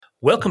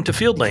Welcome to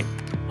FieldLink.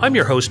 I'm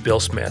your host, Bill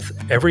Smith.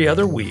 Every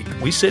other week,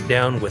 we sit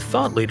down with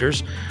thought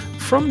leaders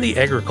from the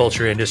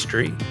agriculture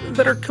industry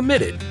that are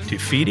committed to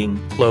feeding,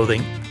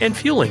 clothing, and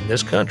fueling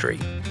this country.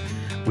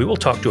 We will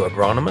talk to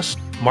agronomists,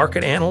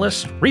 market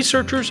analysts,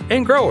 researchers,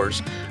 and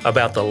growers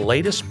about the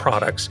latest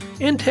products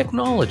and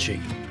technology.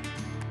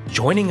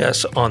 Joining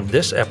us on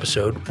this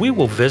episode, we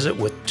will visit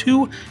with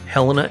two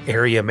Helena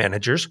area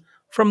managers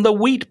from the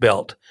wheat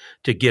belt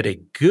to get a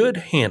good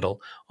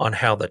handle on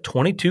how the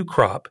 22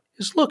 crop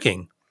is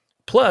looking.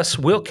 Plus,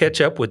 we'll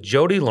catch up with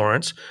Jody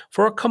Lawrence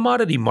for a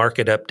commodity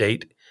market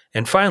update.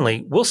 And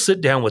finally, we'll sit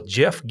down with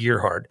Jeff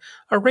Gearhart,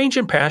 a range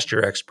and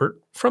pasture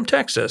expert from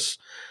Texas.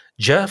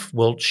 Jeff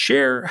will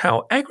share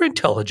how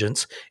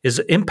agri-intelligence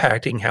is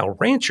impacting how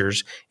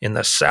ranchers in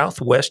the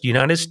Southwest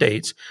United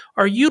States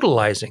are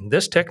utilizing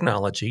this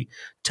technology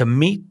to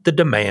meet the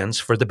demands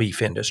for the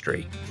beef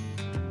industry.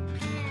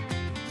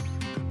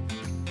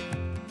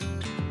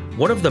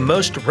 One of the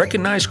most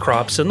recognized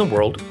crops in the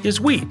world is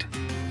wheat.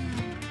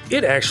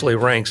 It actually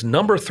ranks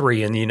number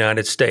 3 in the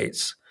United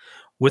States.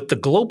 With the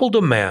global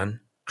demand,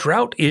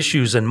 drought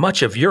issues in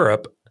much of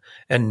Europe,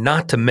 and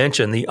not to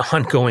mention the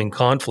ongoing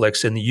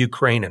conflicts in the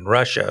Ukraine and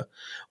Russia,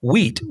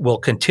 wheat will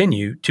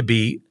continue to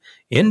be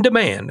in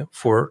demand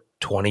for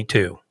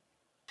 22.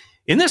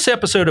 In this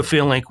episode of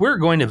FieldLink, we're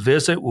going to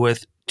visit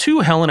with two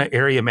Helena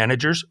area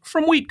managers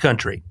from wheat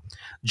country.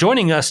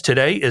 Joining us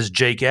today is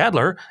Jake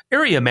Adler,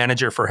 area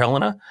manager for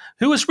Helena,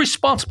 who is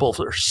responsible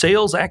for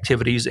sales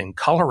activities in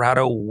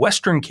Colorado,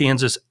 western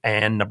Kansas,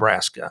 and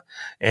Nebraska.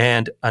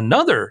 And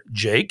another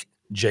Jake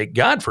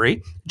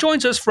Godfrey,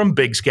 joins us from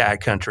Big Sky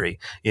Country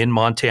in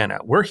Montana,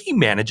 where he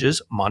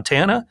manages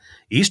Montana,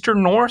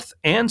 eastern North,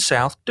 and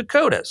South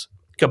Dakotas.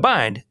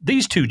 Combined,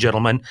 these two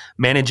gentlemen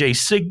manage a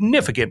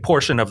significant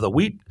portion of the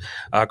wheat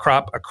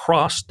crop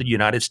across the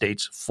United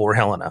States for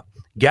Helena.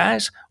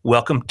 Guys,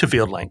 welcome to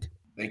FieldLink.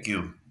 Thank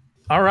you.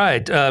 All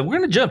right. We're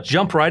going to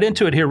jump right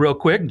into it here real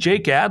quick.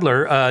 Jake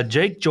Adler.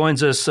 Jake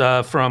joins us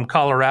from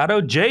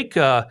Colorado. Jake,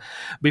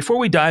 before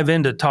we dive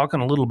into talking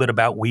a little bit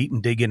about wheat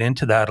and digging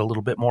into that a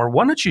little bit more,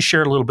 why don't you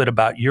share a little bit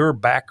about your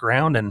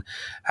background and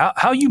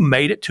how you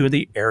made it to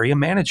the area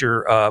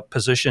manager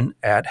position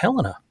at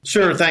Helena?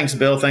 Sure. Thanks,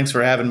 Bill. Thanks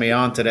for having me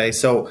on today.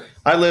 So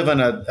I live in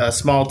a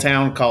small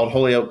town called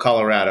Holyoke,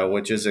 Colorado,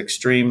 which is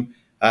extreme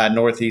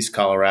northeast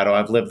Colorado.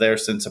 I've lived there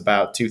since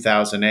about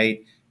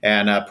 2008.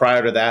 And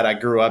prior to that, I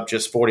grew up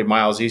just 40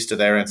 miles east of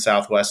there in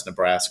southwest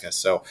Nebraska.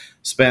 So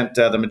spent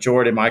the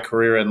majority of my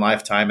career and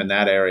lifetime in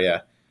that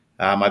area.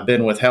 I've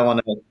been with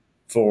Helena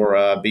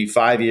for be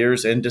 5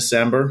 years in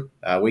December.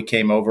 We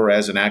came over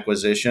as an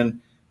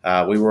acquisition.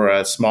 We were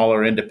a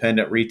smaller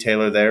independent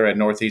retailer there in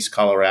northeast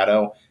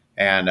Colorado,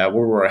 and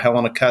we were a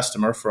Helena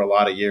customer for a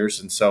lot of years.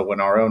 And so when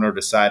our owner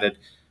decided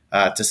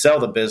to sell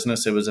the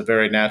business, it was a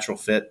very natural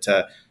fit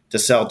to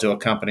sell to a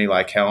company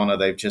like Helena.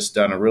 They've just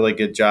done a really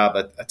good job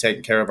at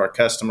taking care of our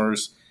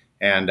customers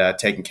and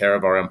taking care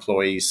of our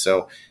employees.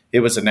 So it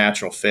was a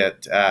natural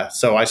fit.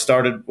 So I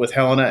started with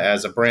Helena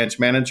as a branch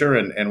manager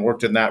and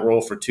worked in that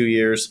role for 2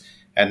 years,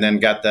 and then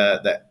got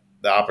the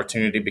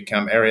opportunity to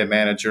become area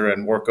manager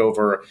and work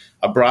over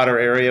a broader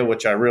area,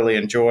 which I really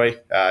enjoy.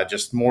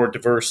 Just more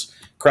diverse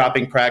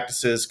cropping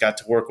practices, got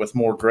to work with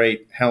more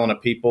great Helena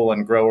people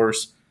and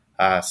growers.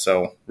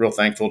 So real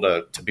thankful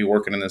to be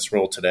working in this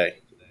role today.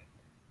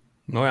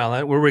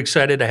 Well, we're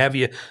excited to have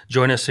you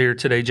join us here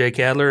today, Jake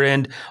Adler.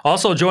 And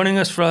also joining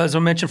us, as I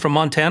mentioned, from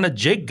Montana,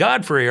 Jake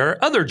Godfrey, our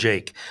other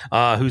Jake,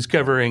 who's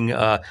covering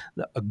a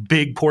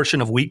big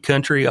portion of wheat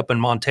country up in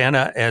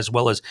Montana, as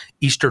well as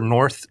eastern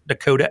North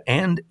Dakota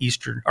and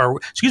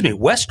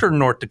western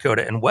North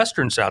Dakota and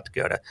western South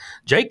Dakota.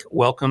 Jake,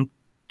 welcome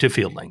to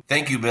FieldLink.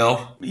 Thank you,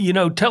 Bill.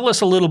 Tell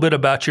us a little bit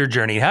about your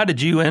journey. How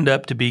did you end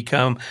up to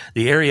become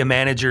the area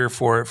manager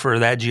for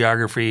that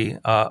geography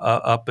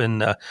up in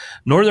the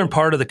northern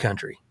part of the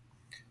country?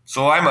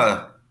 So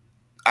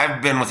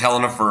I've been with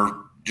Helena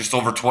for just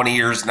over 20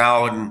 years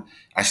now, and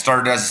I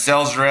started as a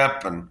sales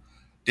rep and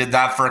did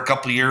that for a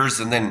couple of years,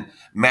 and then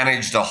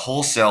managed a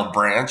wholesale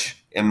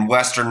branch in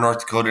western North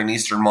Dakota and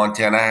eastern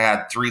Montana. I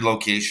had 3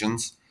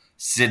 locations: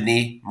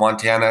 Sidney,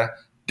 Montana,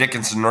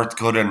 Dickinson, North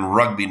Dakota, and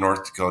Rugby,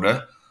 North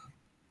Dakota.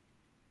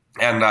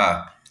 And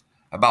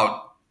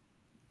about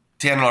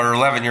 10 or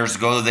 11 years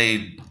ago,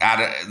 they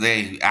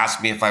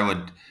asked me if I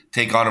would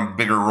take on a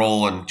bigger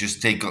role and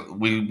just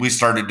we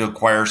started to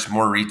acquire some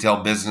more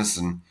retail business,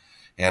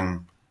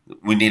 and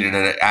we needed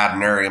to add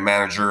an area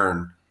manager.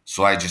 And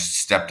so I just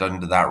stepped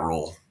into that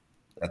role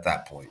at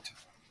that point.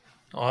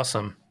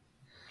 Awesome.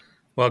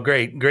 Well,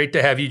 great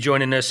to have you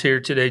joining us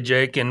here today,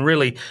 Jake. And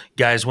really,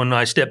 guys, when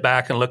I step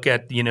back and look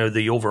at,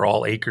 the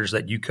overall acres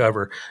that you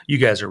cover, you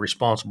guys are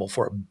responsible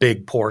for a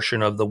big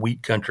portion of the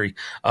wheat country.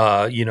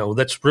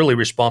 That's really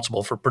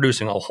responsible for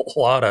producing a whole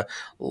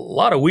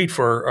lot of wheat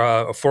for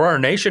our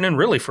nation and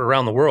really for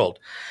around the world.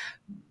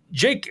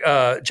 Jake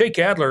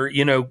Adler,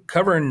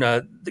 covering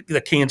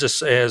the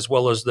Kansas as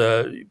well as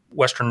the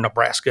western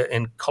Nebraska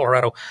and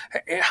Colorado.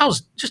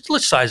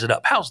 Let's size it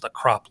up. How's the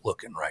crop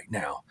looking right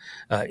now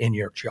in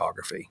your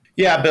geography?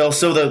 Yeah, Bill.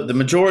 So the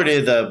majority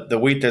of the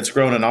wheat that's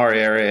grown in our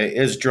area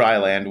is dry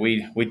land.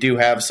 We do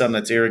have some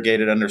that's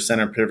irrigated under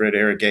center pivot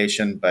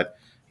irrigation, but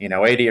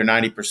 80 or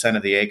 90%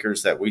 of the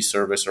acres that we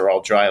service are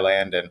all dry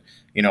land. And,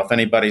 if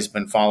anybody's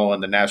been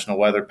following the national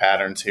weather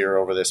patterns here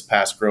over this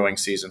past growing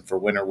season for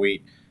winter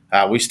wheat,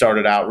 we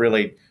started out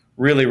really,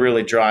 really,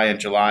 really dry in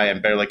July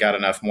and barely got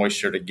enough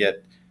moisture to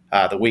get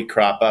the wheat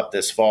crop up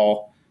this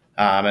fall,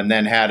 and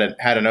then had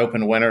an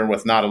open winter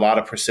with not a lot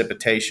of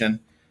precipitation.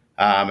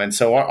 And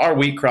so our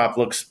wheat crop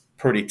looks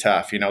pretty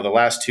tough. The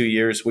last 2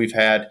 years we've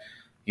had,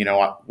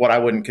 what I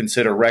wouldn't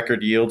consider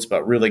record yields,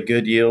 but really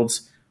good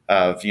yields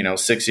of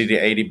 60 to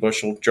 80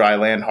 bushel dry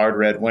land hard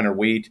red winter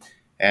wheat,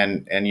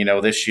 and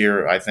this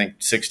year I think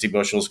 60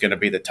 bushel is going to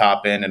be the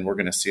top end, and we're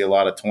going to see a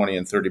lot of 20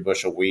 and 30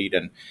 bushel wheat,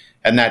 and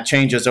that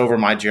changes over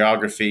my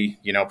geography.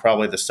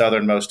 Probably the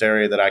southernmost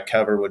area that I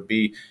cover would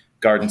be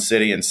Garden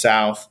City and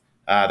south.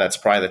 That's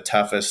probably the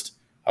toughest.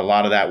 A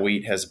lot of that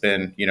wheat has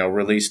been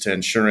released to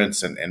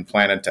insurance and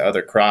planted to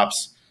other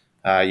crops.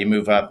 You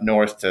move up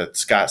north to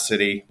Scott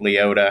City,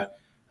 Leota.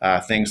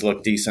 Things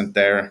look decent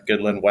there.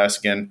 Goodland,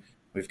 Weskin.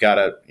 We've got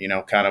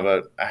kind of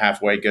a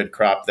halfway good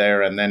crop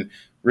there. And then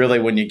really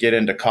when you get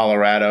into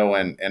Colorado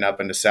and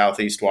up into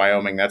southeast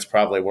Wyoming, that's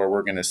probably where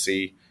we're going to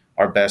see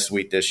our best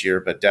wheat this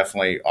year, but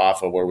definitely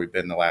off of where we've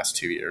been the last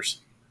 2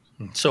 years.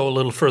 So a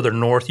little further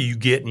north you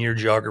get in your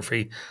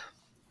geography,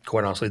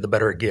 quite honestly, the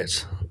better it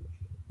gets.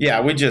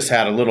 Yeah, we just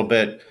had a little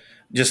bit,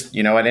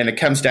 and it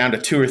comes down to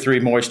 2 or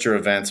 3 moisture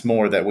events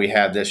more that we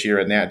had this year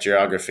in that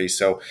geography.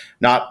 So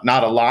not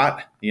a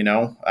lot,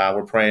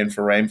 we're praying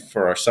for rain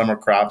for our summer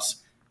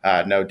crops.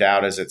 No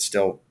doubt, as it's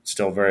still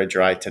very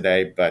dry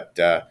today, but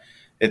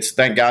it's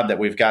thank God that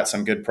we've got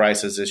some good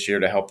prices this year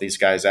to help these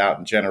guys out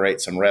and generate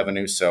some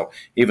revenue. So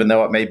even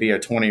though it may be a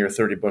 20 or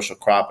 30 bushel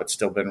crop, it's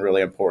still been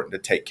really important to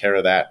take care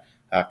of that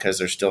because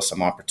there's still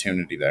some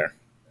opportunity there.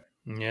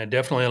 Yeah,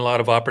 definitely a lot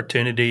of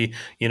opportunity.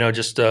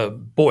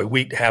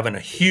 Wheat having a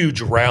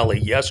huge rally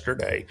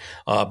yesterday,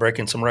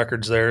 breaking some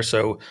records there.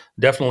 So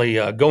definitely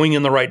going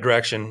in the right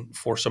direction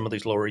for some of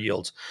these lower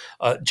yields.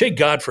 Jake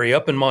Godfrey,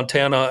 up in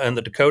Montana and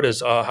the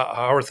Dakotas,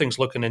 how are things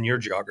looking in your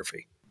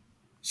geography?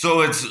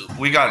 So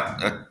we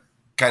got a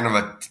kind of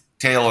a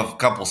tale of a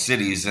couple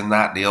cities in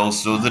that deal.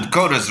 So the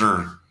Dakotas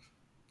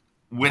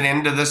went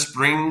into the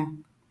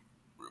spring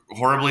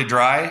horribly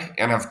dry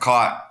and have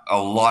caught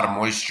a lot of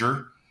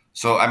moisture.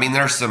 So,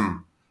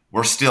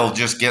 we're still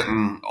just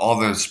getting all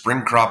the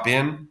spring crop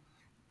in.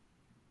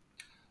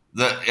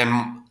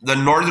 The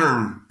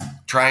northern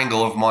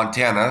triangle of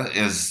Montana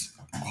is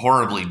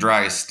horribly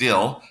dry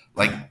still.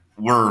 Like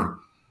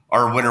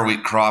our winter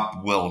wheat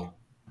crop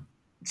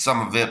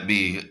some of it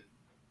be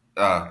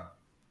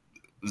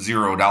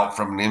zeroed out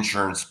from an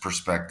insurance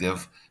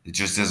perspective. It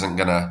just isn't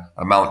going to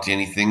amount to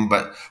anything,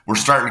 but we're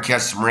starting to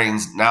catch some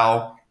rains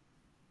now.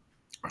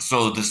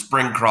 So the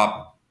spring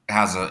crop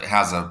has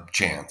a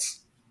chance,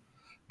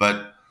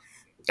 but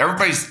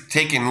everybody's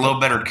taking a little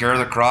better care of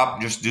the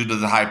crop just due to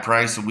the high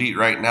price of wheat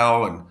right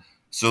now. And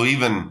so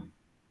even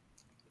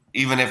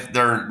if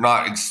they're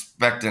not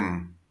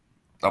expecting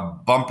a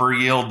bumper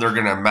yield, they're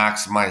going to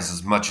maximize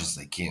as much as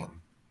they can.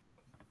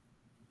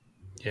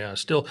 Yeah,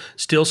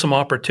 still some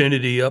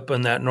opportunity up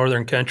in that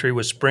northern country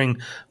with spring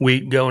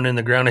wheat going in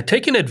the ground and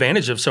taking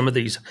advantage of some of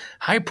these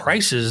high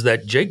prices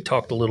that Jake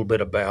talked a little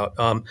bit about.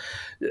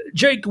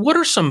 Jake, what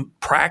are some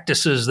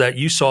practices that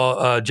you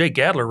saw, Jake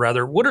Adler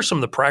rather, what are some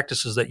of the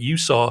practices that you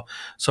saw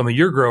some of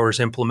your growers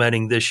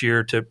implementing this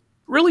year to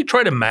really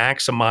try to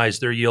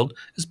maximize their yield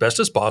as best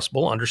as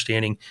possible,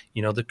 understanding,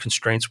 the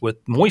constraints with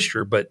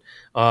moisture, but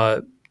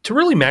to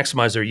really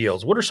maximize their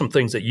yields? What are some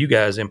things that you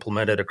guys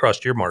implemented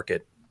across your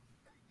market?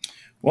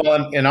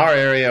 Well, in our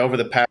area over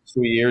the past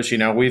few years,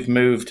 we've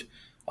moved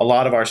a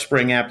lot of our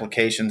spring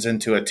applications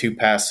into a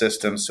 2-pass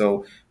system.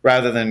 So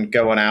rather than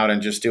going out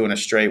and just doing a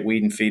straight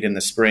weed and feed in the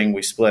spring,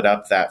 we split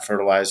up that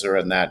fertilizer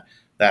and that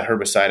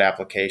herbicide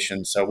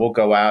application. So we'll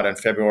go out in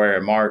February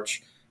or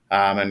March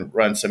and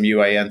run some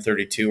UAN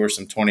 32 or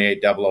some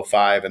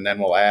 28005, and then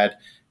we'll add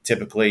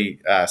typically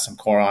some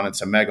Coron and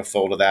some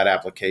Megafol to that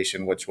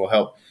application, which will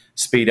help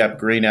speed up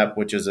green up,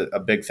 which is a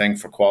big thing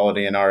for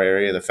quality in our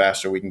area. The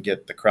faster we can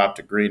get the crop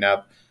to green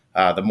up,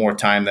 the more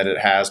time that it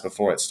has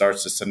before it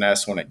starts to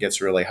senesce when it gets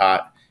really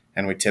hot.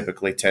 And we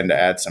typically tend to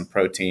add some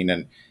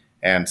protein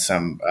and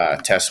some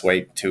test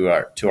weight to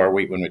our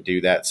wheat when we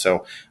do that.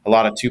 So a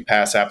lot of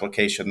 2-pass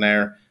application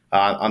there.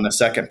 On the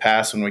second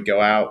pass, when we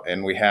go out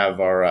and we have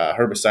our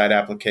herbicide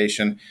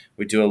application,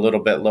 we do a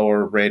little bit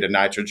lower rate of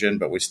nitrogen,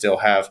 but we still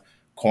have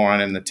Coron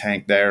in the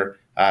tank there.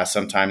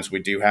 Sometimes we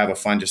do have a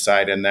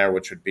fungicide in there,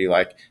 which would be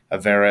like a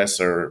Veris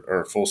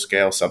or Full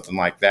Scale, something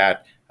like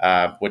that,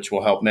 which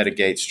will help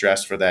mitigate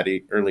stress for that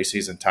early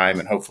season time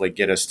and hopefully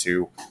get us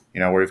to,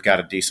 where we've got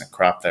a decent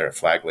crop there at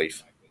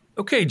Flagleaf.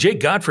 Okay, Jake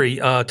Godfrey,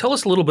 tell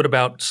us a little bit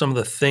about some of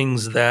the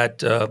things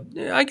that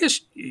I guess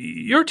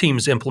your team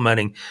is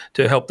implementing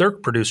to help their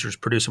producers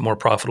produce a more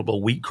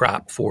profitable wheat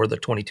crop for the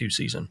 22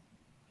 season.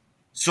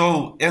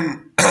 So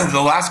in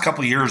the last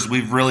couple of years,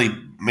 we've really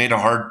made a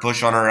hard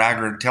push on our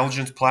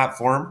agri-intelligence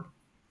platform.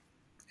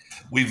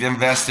 We've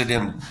invested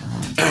in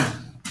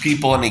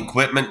people and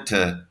equipment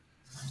to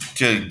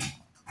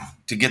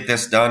get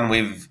this done.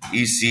 We've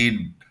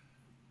EC'd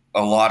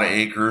a lot of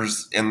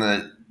acres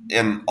in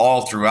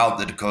all throughout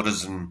the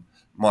Dakotas and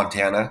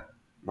Montana,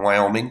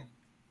 Wyoming.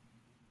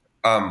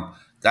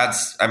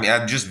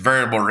 Just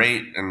variable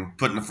rate and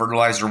putting the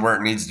fertilizer where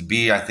it needs to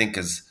be, I think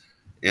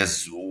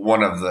is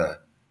one of the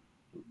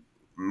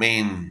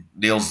main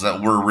deals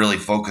that we're really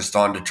focused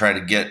on to try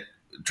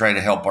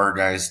to help our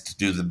guys to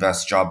do the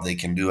best job they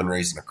can do in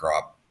raising a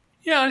crop.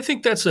 Yeah, I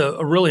think that's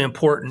a really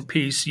important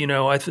piece.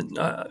 I think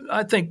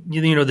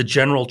the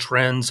general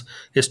trends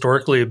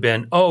historically have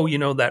been,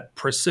 that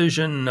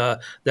precision,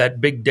 that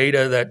big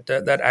data,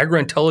 that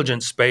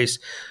agri-intelligence space,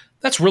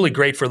 that's really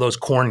great for those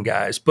corn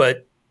guys.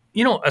 But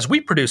as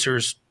wheat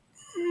producers,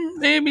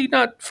 maybe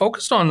not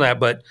focused on that.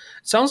 But it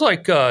sounds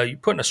like you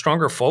putting a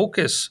stronger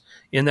focus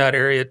in that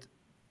area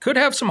could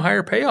have some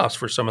higher payoffs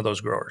for some of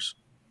those growers.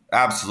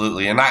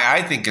 Absolutely, and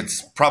I think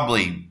it's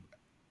probably.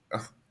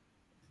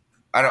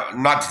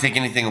 Not to take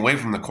anything away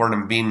from the corn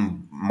and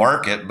bean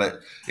market, but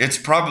it's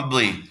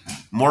probably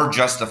more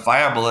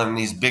justifiable in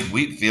these big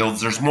wheat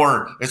fields.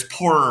 It's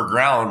poorer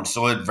ground,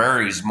 so it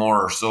varies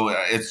more. So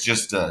it's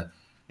just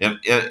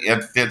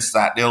it fits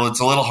that deal.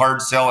 It's a little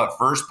hard sell at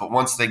first, but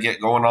once they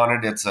get going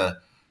on it,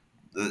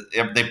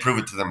 they prove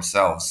it to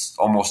themselves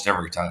almost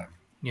every time.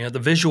 Yeah, the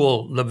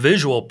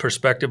visual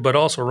perspective, but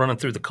also running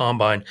through the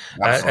combine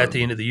at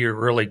the end of the year,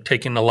 really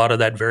taking a lot of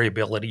that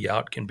variability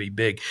out can be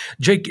big.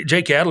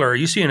 Jake Adler, are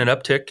you seeing an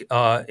uptick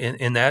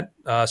in that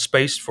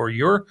space for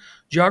your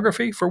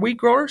geography for wheat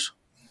growers?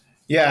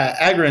 Yeah,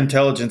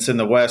 agri-intelligence in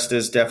the West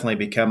is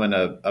definitely becoming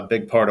a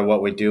big part of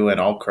what we do in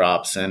all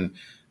crops. And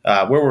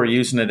where we're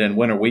using it in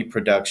winter wheat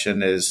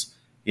production is,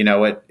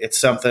 it's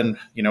something,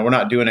 we're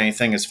not doing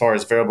anything as far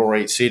as variable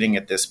rate seeding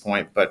at this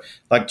point. But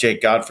like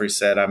Jake Godfrey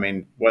said,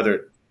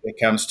 whether it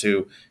comes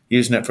to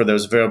using it for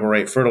those variable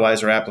rate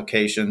fertilizer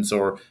applications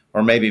or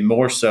maybe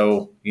more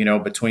so,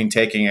 between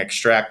taking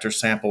extractor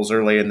samples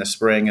early in the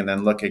spring and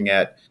then looking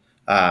at,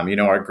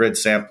 our grid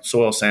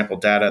soil sample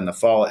data in the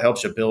fall, it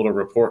helps you build a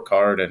report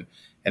card. And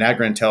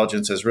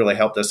agri-intelligence has really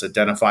helped us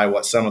identify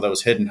what some of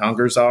those hidden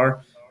hungers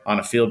are on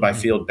a field by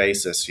field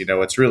basis.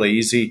 It's really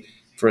easy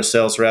for a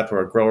sales rep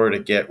or a grower to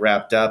get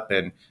wrapped up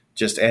in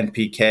just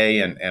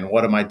NPK and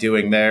what am I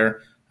doing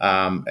there?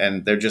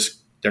 And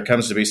there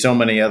comes to be so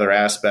many other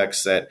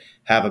aspects that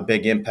have a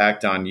big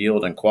impact on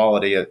yield and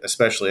quality,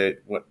 especially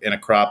in a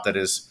crop that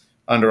is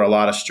under a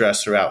lot of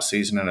stress throughout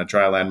season in a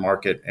dryland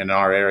market in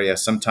our area.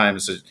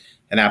 Sometimes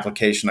an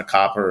application of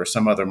copper or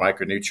some other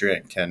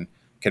micronutrient can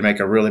make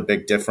a really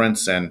big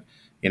difference. And,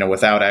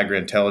 without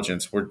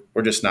agri-intelligence,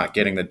 we're just not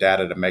getting the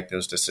data to make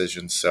those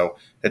decisions. So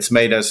it's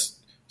made us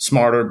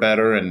smarter,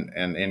 better,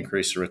 and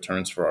increase the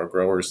returns for our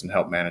growers and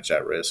help manage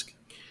that risk.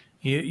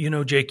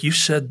 Jake, you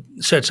said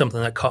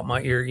something that caught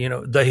my ear,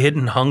 the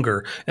hidden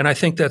hunger. And I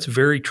think that's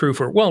very true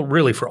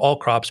really for all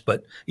crops,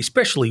 but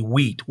especially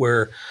wheat,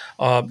 where,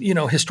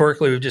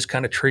 historically we've just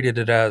kind of treated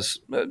it as,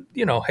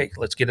 hey,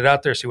 let's get it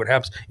out there, see what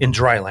happens in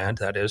dry land,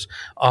 that is.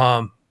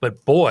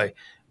 But boy,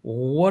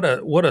 what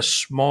a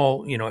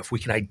small, if we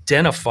can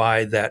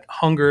identify that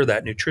hunger,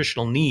 that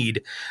nutritional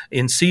need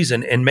in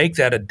season and make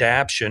that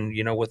adaptation,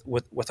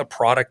 with a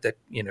product that,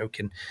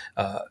 can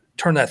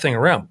turn that thing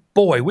around,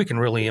 boy, we can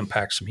really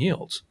impact some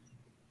yields.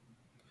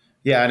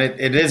 Yeah, and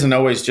it isn't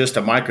always just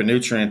a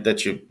micronutrient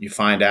that you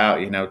find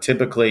out.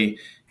 Typically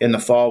in the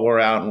fall we're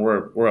out and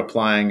we're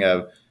applying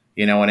an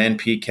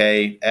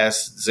NPK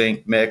S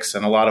zinc mix,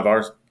 and a lot of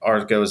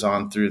ours goes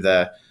on through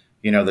the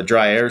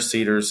dry air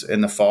seeders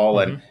in the fall,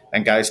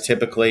 and guys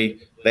typically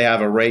they have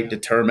a rate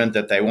determined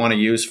that they want to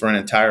use for an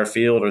entire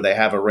field, or they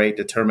have a rate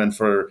determined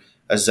for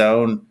a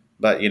zone.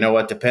 But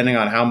depending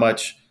on how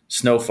much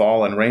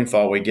snowfall and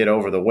rainfall we get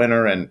over the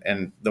winter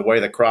and the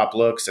way the crop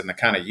looks and the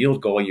kind of yield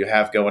goal you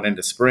have going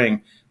into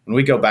spring, when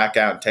we go back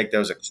out and take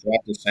those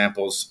extractor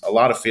samples, a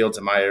lot of fields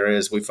in my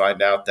areas, we find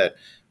out that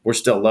we're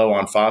still low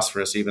on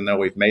phosphorus, even though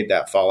we've made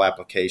that fall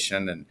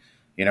application. And,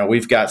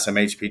 we've got some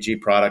HPG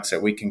products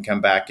that we can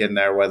come back in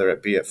there, whether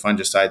it be at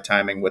fungicide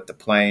timing with the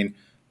plane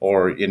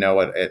or,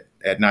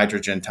 at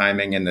nitrogen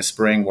timing in the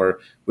spring, where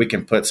we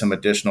can put some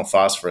additional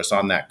phosphorus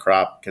on that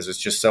crop because it's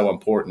just so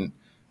important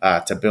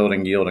to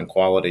building yield and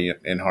quality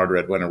in hard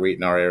red winter wheat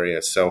in our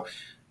area. So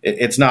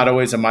it's not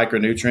always a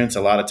micronutrients.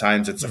 A lot of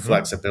times it's a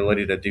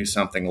flexibility to do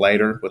something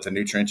later with the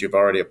nutrients you've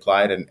already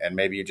applied, and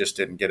maybe you just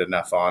didn't get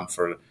enough on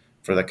for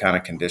the kind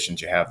of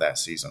conditions you have that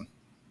season.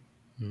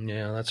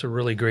 Yeah, that's a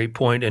really great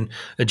point. And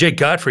Jake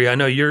Godfrey, I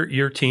know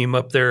your team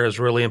up there has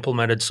really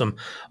implemented some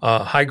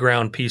high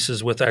ground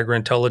pieces with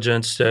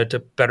agri-intelligence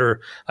to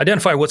better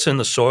identify what's in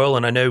the soil.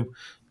 And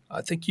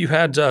I think you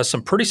had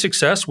some pretty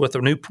success with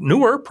a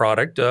newer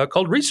product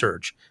called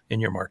Resurge in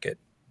your market.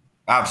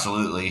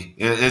 Absolutely.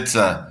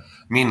 I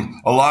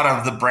mean, a lot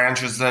of the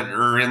branches that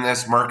are in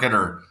this market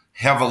are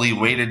heavily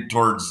weighted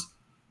towards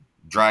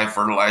dry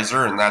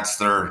fertilizer, and it's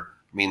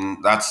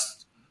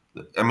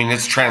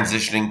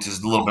transitioning to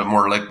a little bit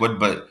more liquid,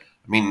 but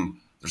I mean,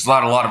 there's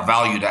not a lot of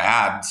value to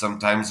add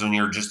sometimes when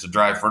you're just a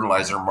dry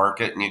fertilizer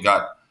market and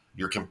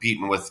you're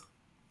competing with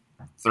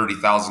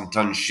 30,000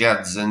 ton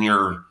sheds in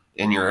your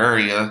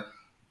area.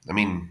 I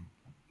mean,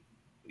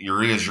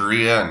 urea is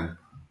urea and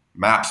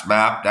MAP's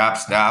MAP,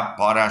 DAP's DAP,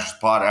 potash is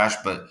potash,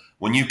 but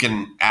when you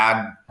can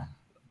add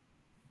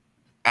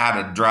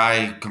a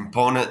dry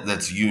component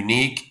that's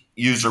unique,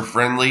 user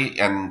friendly,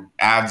 and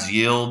adds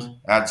yield,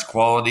 adds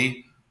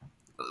quality,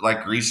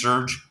 like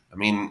Resurge. I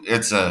mean,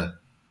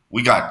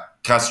 we got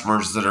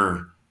customers that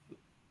are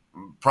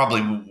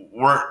probably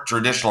weren't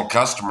traditional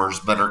customers,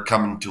 but are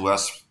coming to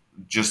us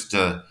just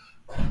to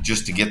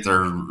get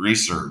their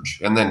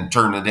Resurge and then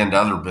turn it into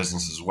other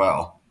business as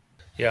well.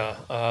 Yeah,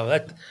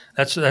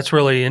 that's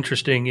really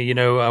interesting.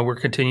 We're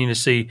continuing to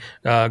see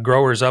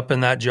growers up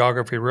in that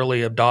geography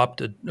really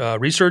adopt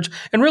Resurge,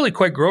 and really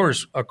quite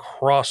growers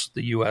across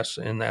the U.S.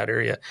 in that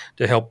area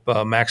to help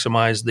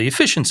maximize the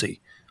efficiency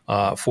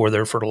for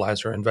their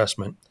fertilizer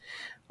investment.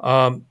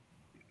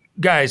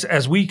 Guys,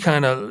 as we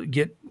kind of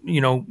get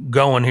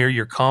going here,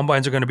 your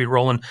combines are going to be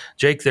rolling.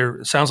 Jake,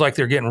 sounds like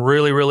they're getting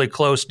really, really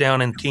close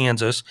down in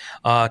Kansas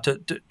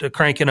to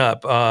cranking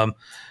up.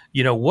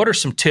 What are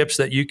some tips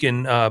that you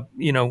can,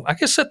 I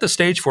guess set the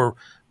stage for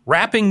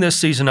wrapping this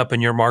season up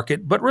in your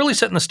market, but really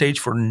setting the stage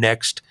for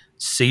next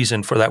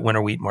season for that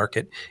winter wheat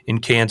market in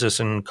Kansas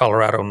and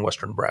Colorado and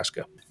western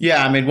Nebraska?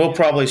 Yeah, I mean, we'll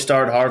probably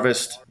start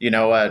harvest,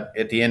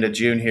 at the end of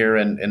June here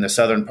in the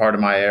southern part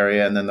of my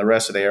area, and then the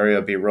rest of the area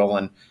will be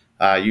rolling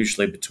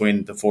usually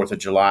between the 4th of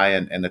July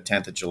and the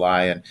 10th of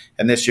July.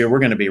 And this year we're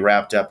going to be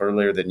wrapped up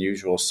earlier than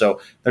usual.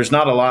 So there's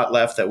not a lot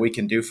left that we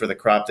can do for the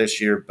crop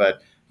this year,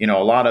 but a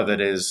lot of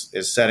it is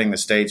setting the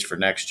stage for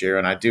next year.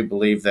 And I do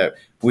believe that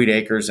wheat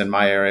acres in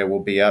my area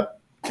will be up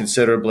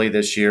considerably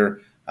this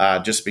year,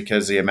 just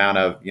because the amount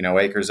of,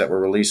 acres that were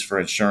released for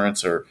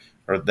insurance or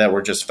that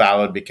were just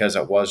fallowed because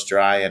it was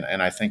dry.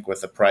 And I think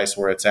with the price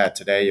where it's at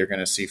today, you're going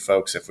to see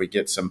folks, if we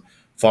get some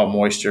fall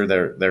moisture,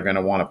 they're going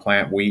to want to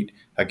plant wheat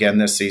again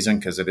this season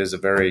because it is a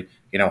very,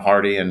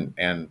 hardy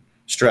and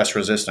stress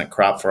resistant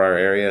crop for our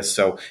area.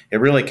 So it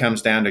really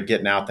comes down to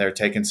getting out there,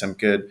 taking some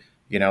good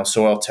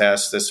soil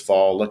tests this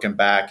fall, looking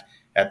back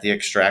at the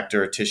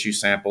extractor tissue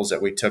samples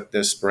that we took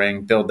this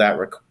spring, build that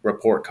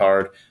report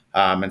card,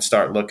 and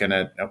start looking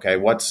at, okay,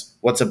 what's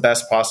the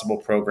best possible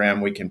program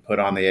we can put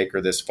on the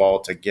acre this fall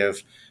to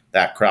give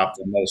that crop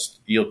the most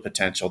yield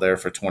potential there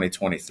for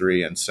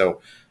 2023. And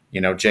so,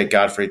 Jake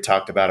Godfrey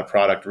talked about a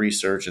product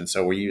Resurge, and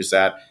so we use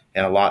that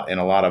on a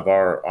lot of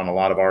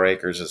our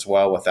acres as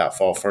well with that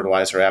fall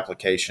fertilizer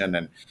application.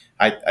 And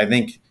I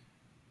think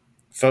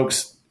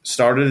folks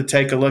started to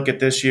take a look at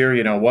this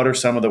year, what are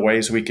some of the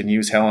ways we can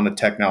use Helena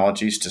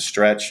Technologies to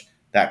stretch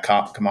that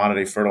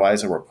commodity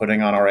fertilizer we're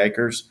putting on our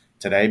acres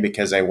today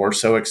because they were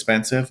so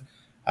expensive.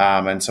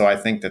 And so I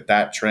think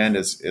that trend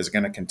is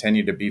going to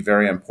continue to be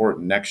very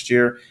important next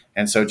year.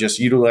 And so just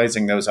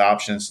utilizing those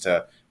options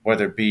to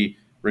whether it be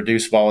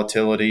reduce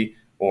volatility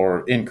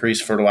or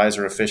increase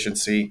fertilizer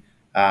efficiency.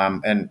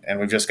 And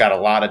we've just got a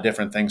lot of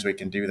different things we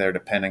can do there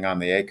depending on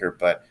the acre.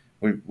 But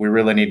we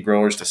really need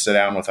growers to sit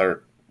down with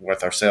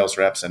our sales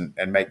reps and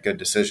make good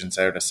decisions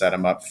there to set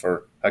them up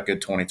for a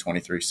good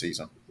 2023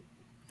 season.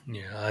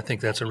 Yeah, I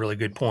think that's a really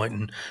good point.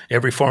 And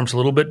every farm's a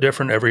little bit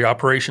different. Every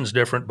operation's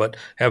different, but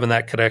having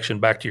that connection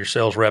back to your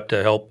sales rep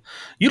to help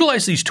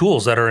utilize these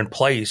tools that are in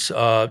place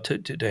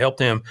to help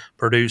them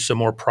produce a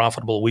more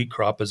profitable wheat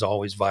crop is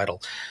always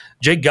vital.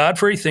 Jake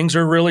Godfrey, things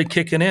are really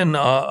kicking in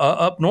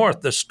up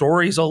north. The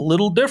story's a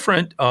little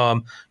different.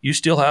 You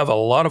still have a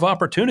lot of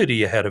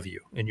opportunity ahead of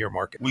you in your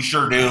market. We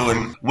sure do,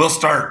 and we'll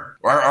start.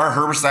 Our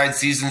herbicide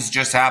season's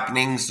just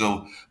happening,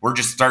 so we're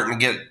just starting to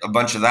get a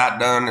bunch of that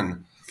done.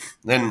 And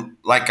then,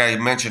 like I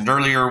mentioned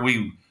earlier,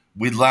 we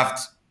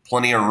left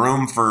plenty of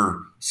room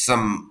for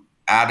some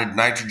added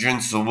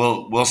nitrogen,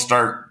 so we'll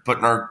start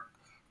putting our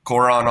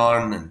Coron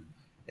on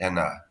and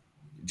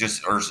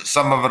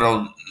some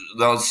of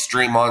they'll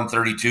stream on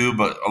 32,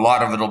 but a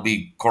lot of it'll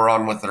be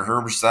Coron with the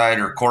herbicide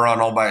or Coron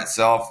all by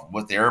itself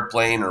with the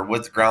airplane or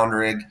with the ground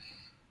rig.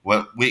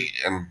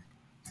 And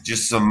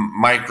just some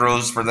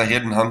micros for the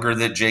hidden hunger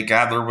that Jake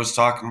Adler was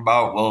talking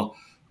about. We'll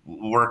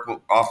work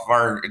off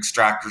our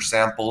extractor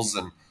samples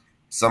and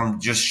some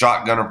just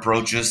shotgun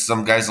approaches.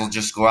 Some guys will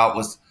just go out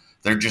with,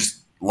 they're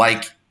just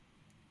like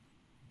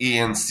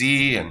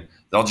ENC and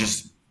they'll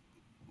just,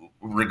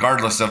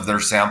 regardless of their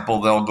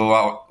sample, they'll go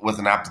out with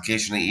an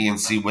application of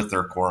ENC with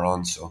their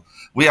Coron. So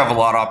we have a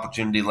lot of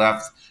opportunity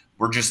left.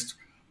 We're just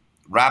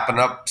wrapping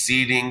up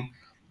seeding.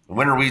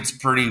 Winter wheat's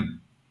pretty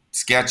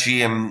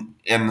sketchy in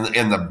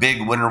the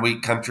big winter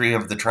wheat country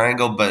of the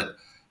Triangle, but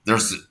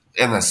there's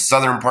in the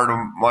southern part of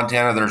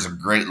Montana, there's a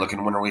great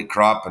looking winter wheat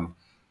crop, and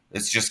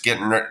it's just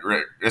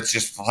it's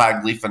just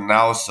flag leafing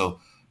now. So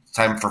it's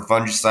time for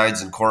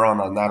fungicides and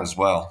Coron on that as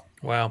well.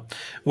 Wow.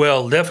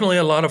 Well, definitely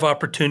a lot of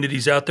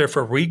opportunities out there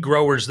for wheat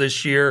growers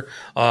this year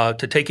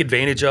to take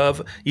advantage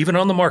of, even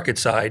on the market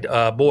side.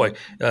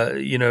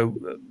 The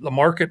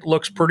market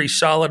looks pretty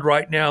solid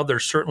right now.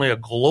 There's certainly a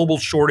global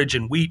shortage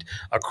in wheat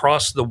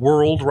across the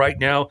world right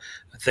now.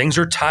 Things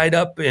are tied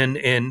up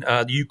in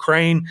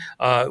Ukraine.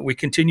 We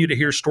continue to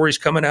hear stories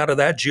coming out of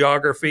that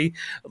geography.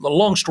 The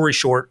long story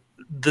short,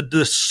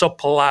 the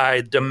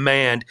supply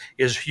demand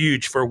is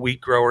huge for wheat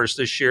growers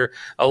this year.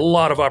 A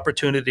lot of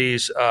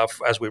opportunities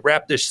as we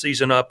wrap this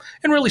season up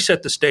and really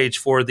set the stage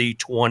for the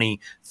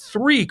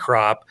 23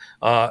 crop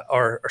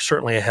are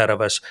certainly ahead of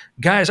us.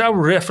 Guys, I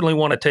definitely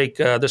want to take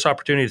this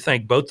opportunity to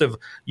thank both of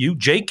you,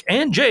 Jake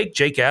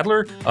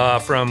Adler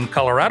from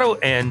Colorado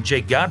and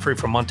Jake Godfrey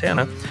from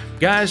Montana.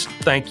 Guys,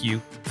 thank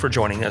you for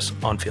joining us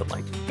on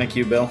FieldLink. Thank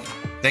you, Bill.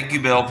 Thank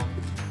you, Bill.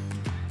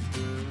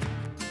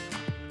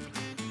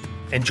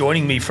 And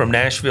joining me from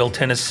Nashville,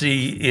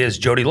 Tennessee is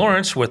Jody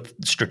Lawrence with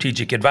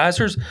Strategic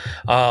Advisors.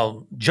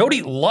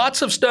 Jody,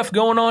 lots of stuff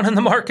going on in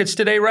the markets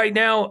today right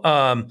now.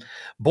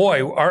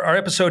 Our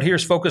episode here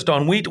is focused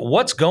on wheat.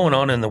 What's going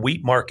on in the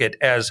wheat market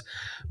as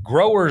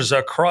growers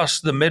across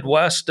the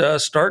Midwest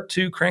start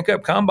to crank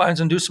up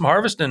combines and do some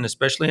harvesting,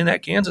 especially in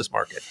that Kansas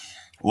market?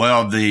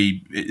 Well,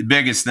 the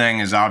biggest thing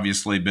has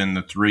obviously been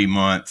the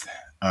 3-month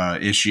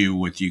issue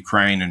with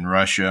Ukraine and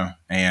Russia.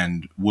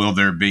 And will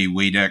there be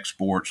wheat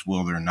exports?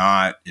 Will there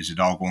not? Is it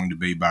all going to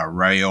be by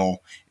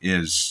rail?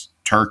 Is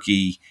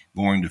Turkey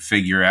going to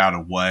figure out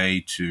a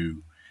way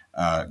to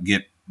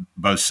get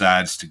both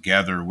sides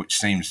together, which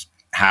seems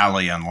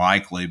highly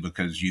unlikely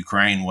because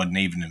Ukraine wasn't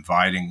even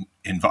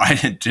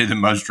invited to the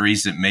most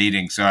recent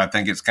meeting. So I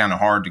think it's kind of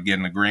hard to get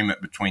an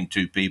agreement between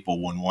two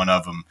people when one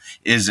of them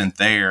isn't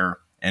there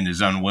and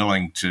is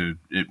unwilling to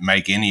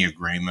make any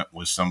agreement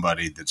with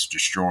somebody that's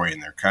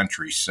destroying their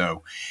country.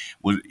 So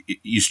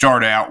you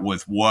start out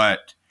with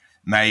what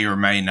may or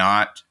may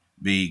not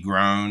be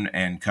grown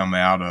and come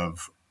out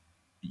of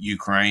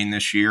Ukraine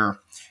this year.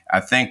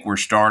 I think we're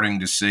starting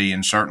to see,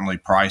 and certainly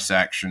price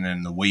action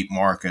in the wheat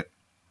market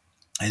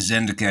has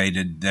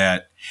indicated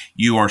that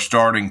you are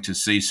starting to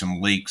see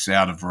some leaks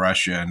out of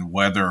Russia and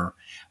whether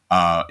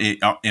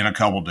in a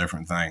couple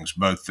different things,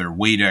 both their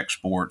wheat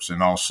exports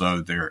and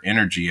also their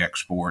energy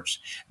exports,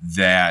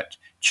 that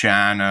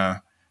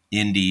China,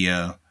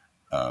 India,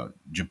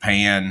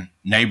 Japan,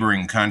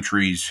 neighboring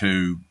countries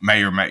who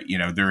may or may,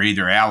 they're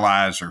either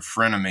allies or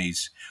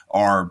frenemies,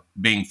 are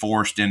being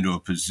forced into a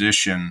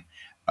position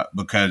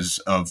because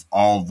of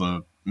all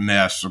the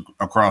mess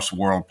across the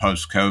world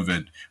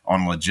post-COVID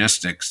on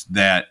logistics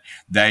that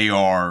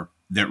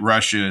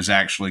Russia is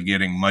actually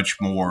getting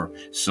much more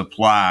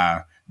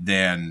supply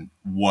than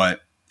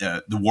what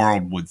the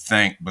world would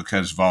think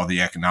because of all the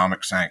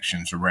economic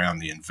sanctions around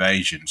the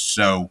invasion.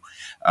 So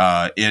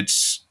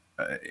it's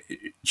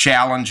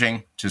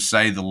challenging, to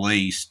say the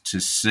least, to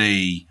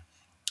see,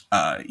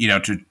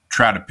 to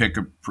try to pick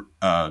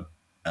a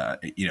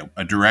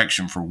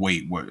direction for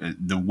wheat.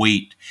 The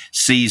wheat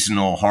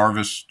seasonal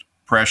harvest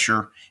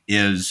pressure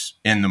is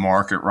in the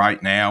market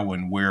right now,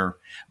 and we're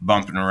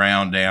bumping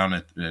around down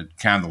at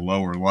kind of the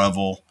lower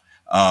level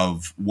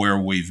of where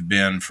we've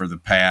been for the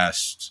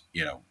past,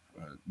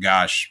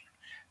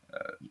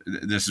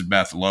 this is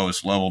about the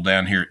lowest level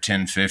down here at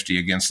 1050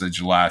 against the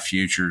July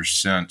futures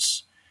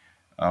since,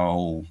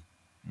 I'm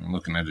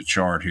looking at a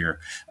chart here,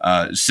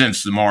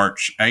 since the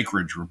March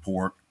acreage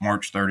report,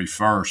 March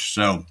 31st.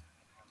 So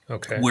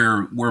okay,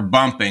 we're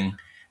bumping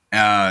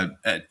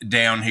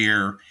down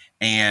here,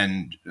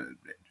 and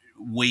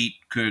wheat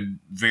could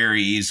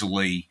very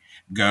easily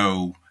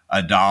go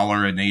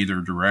 $1 in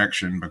either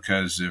direction,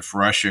 because if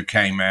Russia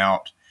came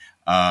out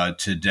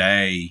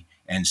today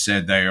and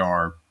said they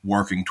are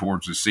working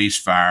towards a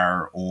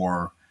ceasefire,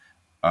 or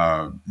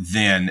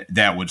then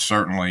that would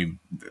certainly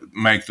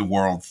make the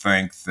world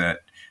think that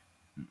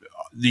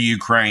the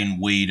Ukraine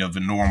wheat of a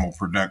normal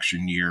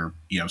production year,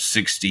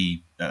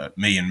 60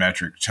 million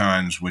metric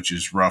tons, which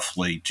is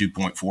roughly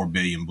 2.4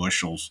 billion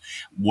bushels,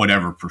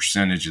 whatever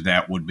percentage of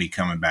that would be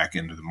coming back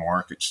into the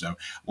market. So a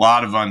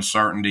lot of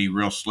uncertainty,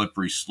 real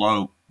slippery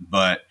slope,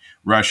 but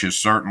Russia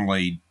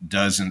certainly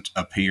doesn't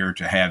appear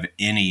to have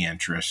any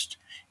interest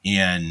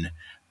in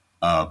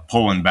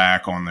pulling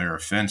back on their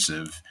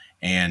offensive,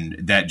 and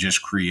that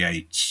just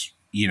creates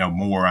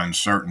more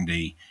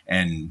uncertainty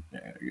and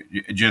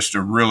just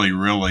a really,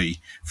 really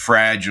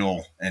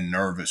fragile and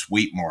nervous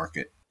wheat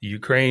market.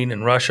 Ukraine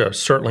and Russia are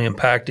certainly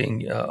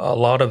impacting a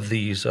lot of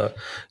these,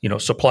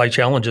 supply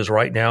challenges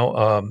right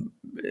now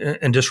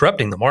and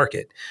disrupting the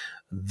market.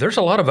 There's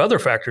a lot of other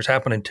factors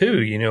happening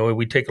too.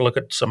 We take a look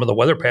at some of the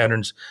weather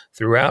patterns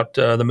throughout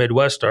the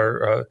Midwest.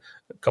 A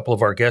couple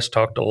of our guests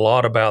talked a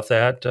lot about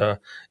that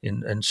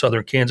in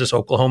southern Kansas,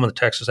 Oklahoma, the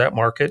Texas app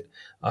market.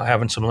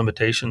 having some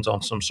limitations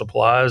on some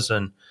supplies,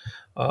 and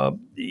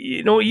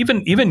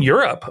even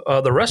Europe,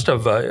 the rest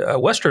of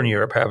Western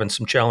Europe, having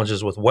some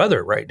challenges with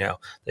weather right now.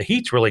 The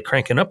heat's really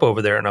cranking up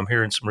over there, and I'm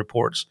hearing some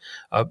reports.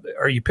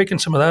 Are you picking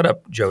some of that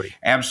up, Jody?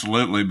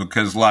 Absolutely,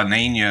 because La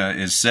Nina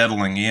is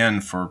settling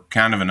in for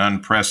kind of an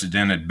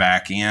unprecedented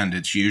back end.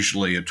 It's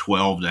usually a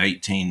 12 to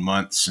 18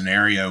 month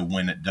scenario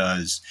when it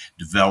does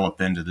develop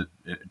into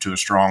a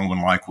strong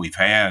one like we've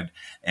had,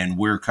 and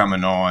we're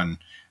coming on.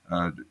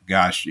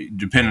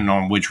 Depending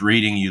on which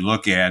reading you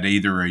look at,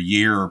 either a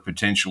year or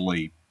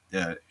potentially,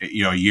 a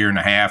year and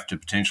a half to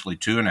potentially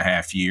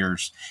 2.5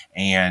 years.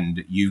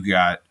 And you've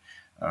got,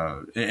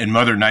 and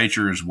Mother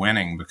Nature is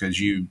winning because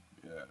you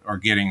are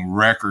getting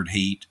record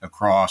heat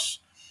across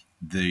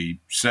the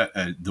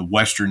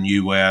western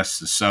U.S.,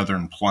 the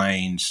southern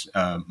plains,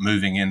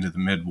 moving into the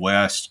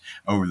Midwest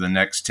over the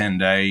next 10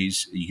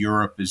 days.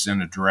 Europe is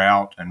in a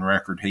drought and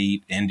record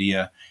heat.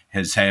 India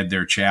has had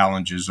their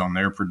challenges on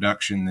their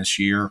production this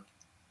year.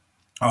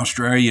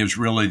 Australia is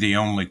really the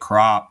only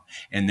crop,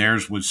 and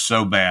theirs was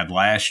so bad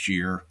last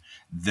year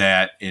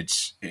that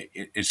it's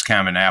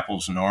kind of an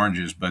apples and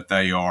oranges, but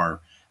they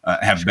are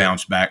have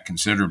bounced back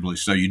considerably.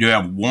 So you do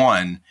have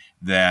one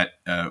that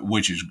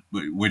which is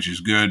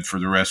good for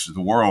the rest of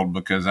the world,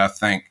 because I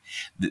think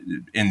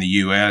in the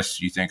U.S.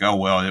 you think, oh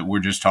well,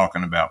 we're just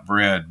talking about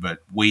bread,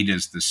 but wheat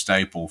is the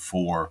staple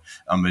for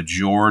a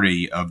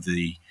majority of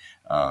the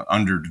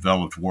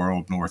underdeveloped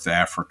world, North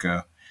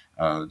Africa,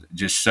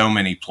 just so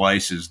many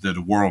places that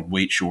a world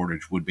wheat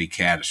shortage would be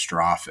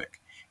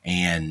catastrophic.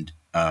 And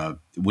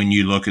when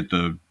you look at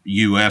the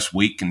U.S.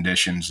 wheat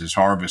conditions as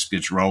harvest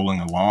gets rolling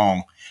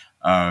along,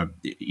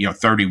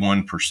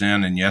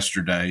 31% in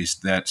yesterday's,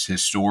 that's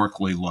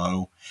historically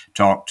low.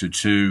 Talked to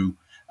two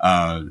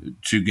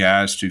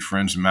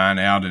friends of mine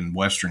out in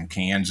western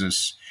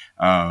Kansas,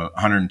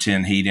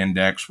 110 heat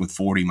index with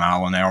 40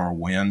 mile an hour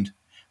wind.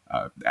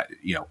 I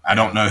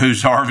don't know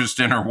who's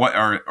harvesting or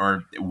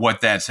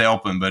what that's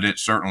helping, but it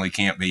certainly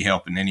can't be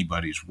helping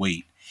anybody's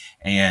wheat.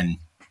 And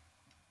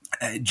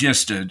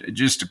just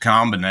a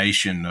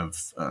combination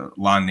of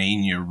La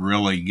Nina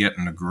really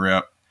getting a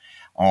grip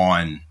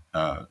on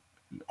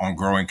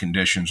growing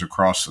conditions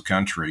across the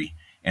country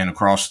and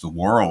across the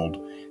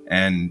world.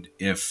 And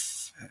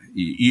if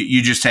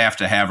you just have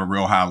to have a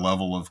real high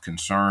level of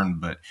concern.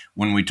 But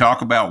when we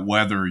talk about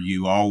weather,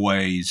 you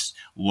always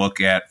look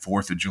at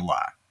 4th of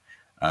July.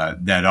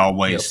 That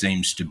always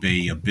seems to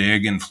be a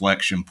big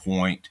inflection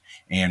point,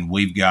 and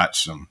we've got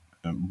some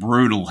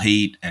brutal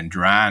heat and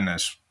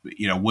dryness,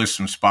 with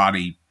some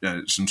spotty,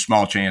 some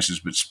small chances,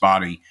 but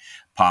spotty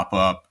pop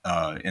up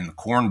in the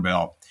Corn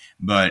Belt.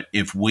 But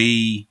if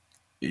we,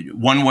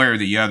 one way or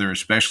the other,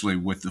 especially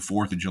with the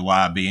 4th of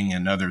July being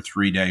another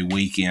 3-day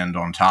weekend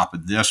on top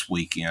of this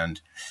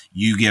weekend,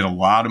 you get a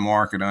lot of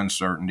market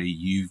uncertainty.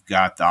 You've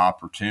got the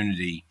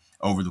opportunity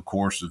over the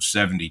course of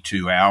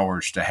 72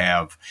 hours to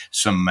have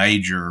some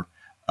major,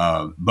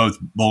 both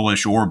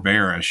bullish or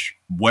bearish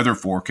weather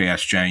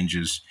forecast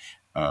changes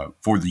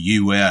for the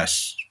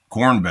U.S.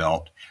 Corn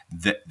Belt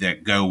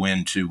that go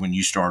into when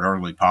you start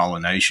early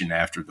pollination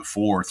after the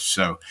 4th.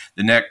 So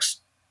the next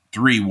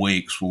 3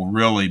 weeks will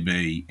really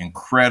be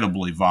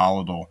incredibly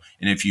volatile.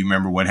 And if you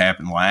remember what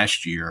happened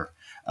last year,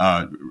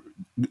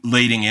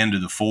 leading into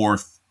the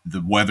 4th,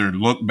 the weather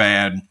looked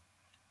bad.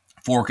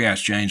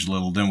 Forecast changed a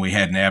little, then we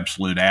had an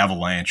absolute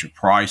avalanche of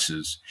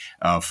prices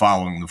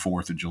following the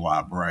 4th of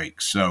July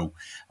break. So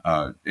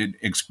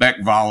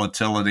expect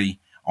volatility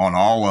on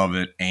all of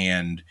it.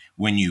 And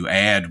when you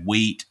add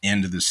wheat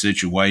into the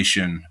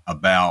situation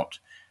about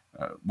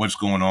what's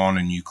going on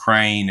in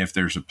Ukraine, if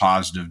there's a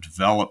positive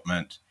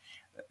development,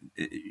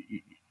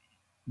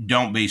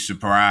 don't be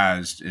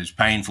surprised, as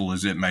painful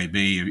as it may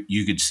be.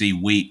 You could see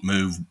wheat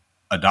move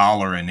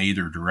 $1 in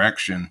either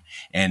direction.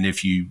 And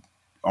if you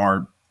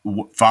are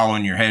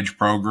following your hedge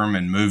program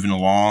and moving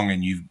along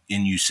and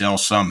you sell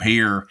some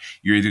here,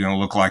 you're either going to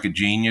look like a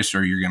genius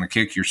or you're going to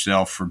kick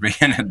yourself for being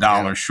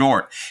 $1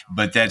 short.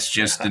 But that's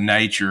just the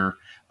nature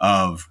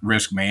of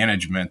risk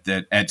management,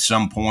 that at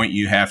some point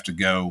you have to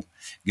go,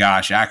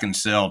 gosh, I can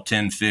sell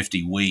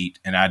 1050 wheat,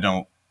 and I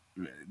don't.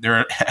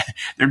 There've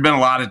been a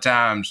lot of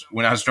times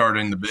when I started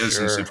in the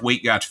business, if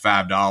wheat got to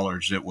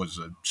 $5, it was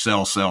a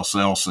sell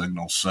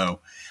signal. So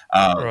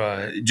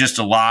just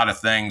a lot of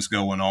things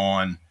going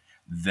on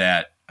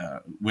that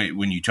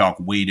when you talk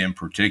wheat in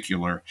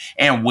particular.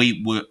 And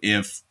wheat,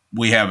 if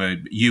we have a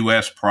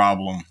U.S.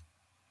 problem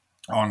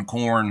on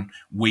corn,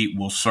 wheat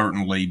will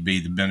certainly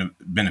be the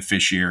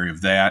beneficiary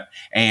of that.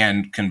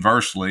 And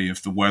conversely,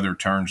 if the weather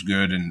turns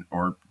good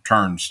or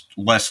turns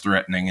less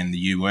threatening in the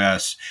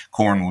U.S.,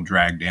 corn will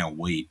drag down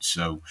wheat.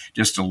 So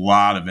just a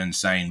lot of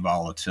insane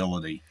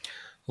volatility.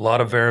 A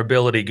lot of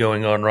variability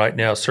going on right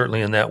now,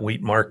 certainly in that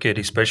wheat market,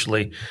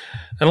 especially,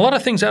 and a lot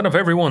of things out of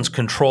everyone's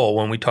control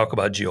when we talk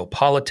about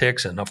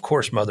geopolitics and, of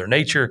course, Mother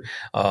Nature,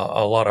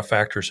 a lot of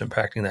factors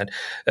impacting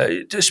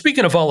that.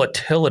 Speaking of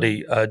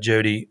volatility,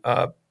 Jody,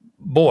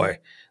 boy,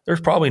 there's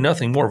probably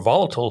nothing more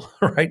volatile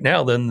right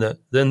now than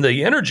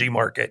the energy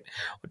market.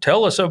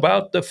 Tell us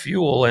about the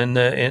fuel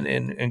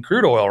and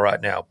crude oil right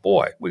now.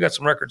 Boy, we got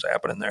some records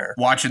happening there.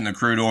 Watching the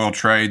crude oil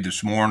trade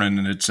this morning,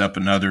 and it's up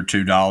another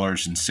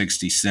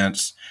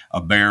 $2.60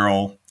 a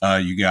barrel.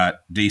 You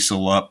got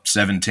diesel up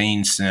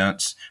 17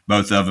 cents,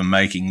 both of them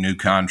making new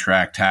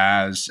contract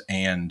highs,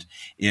 and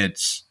it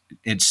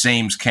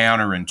seems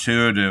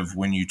counterintuitive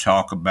when you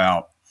talk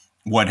about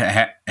what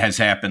has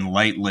happened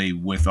lately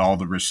with all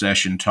the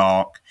recession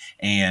talk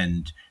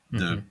and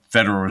the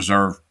Federal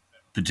Reserve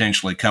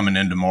potentially coming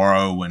in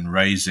tomorrow and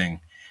raising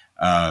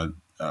prime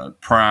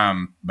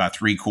by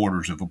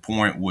 0.75 of a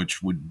point,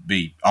 which would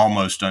be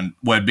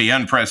would be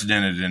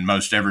unprecedented in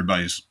most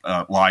everybody's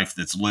life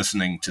that's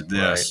listening to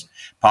this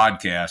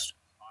podcast.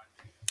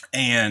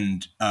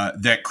 And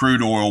that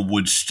crude oil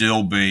would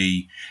still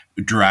be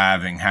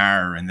driving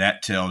higher, and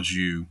that tells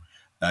you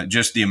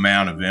just the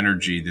amount of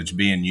energy that's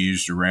being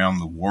used around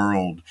the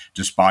world,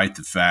 despite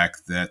the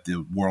fact that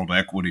the world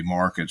equity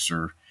markets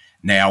are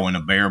now in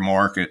a bear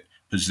market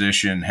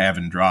position,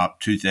 having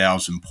dropped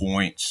 2,000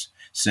 points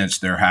since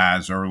their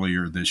highs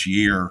earlier this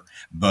year.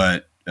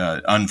 But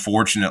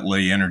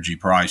unfortunately, energy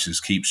prices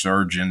keep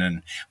surging.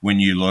 And when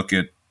you look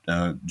at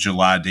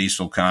July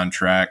diesel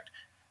contract,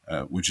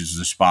 which is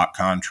the spot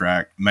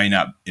contract,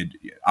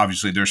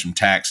 obviously there's some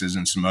taxes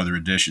and some other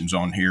additions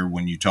on here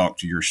when you talk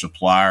to your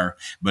supplier,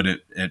 but at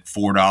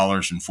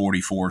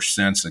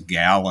 $4.44 a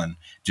gallon,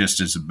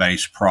 just as a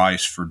base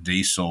price for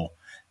diesel,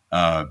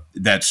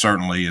 that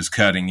certainly is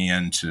cutting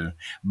into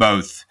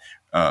both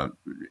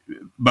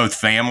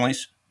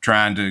families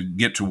trying to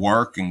get to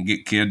work and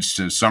get kids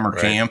to summer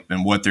camp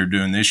and what they're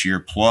doing this year.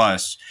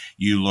 Plus,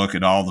 you look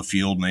at all the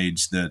fuel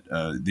needs that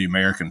the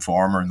American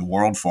farmer and the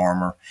world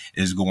farmer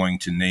is going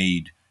to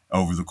need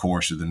over the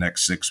course of the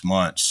next 6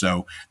 months.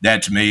 So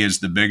that to me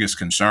is the biggest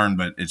concern,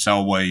 but it's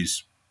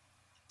always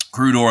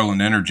crude oil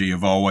and energy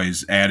have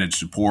always added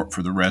support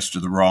for the rest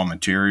of the raw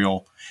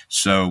material.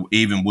 So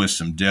even with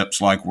some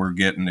dips like we're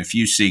getting, if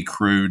you see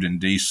crude and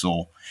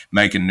diesel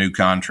making new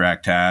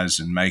contract highs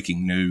and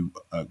making new,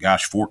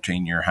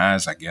 14-year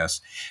highs, I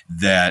guess,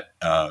 that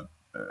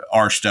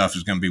our stuff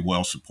is going to be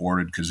well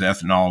supported because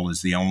ethanol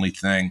is the only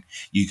thing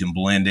you can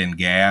blend in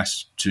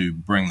gas to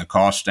bring the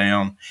cost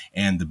down.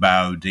 And the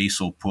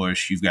biodiesel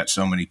push, you've got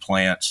so many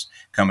plants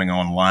coming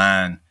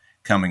online,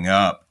 coming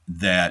up,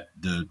 that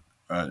the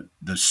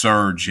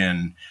surge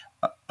in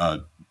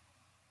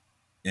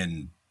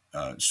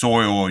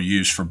soy oil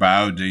use for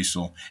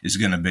biodiesel is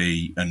going to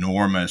be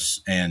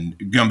enormous and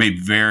going to be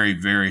very,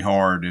 very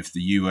hard if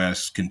the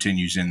U.S.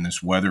 continues in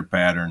this weather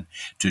pattern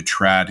to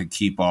try to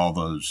keep all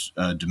those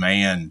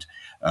demand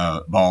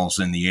balls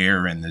in the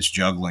air in this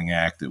juggling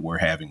act that we're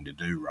having to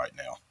do right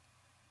now.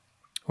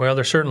 Well,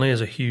 there certainly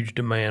is a huge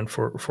demand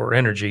for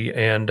energy.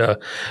 And,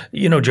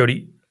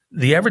 Jody,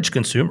 the average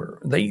consumer,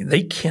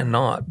 they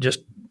cannot just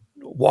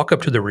walk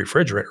up to the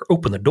refrigerator,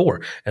 open the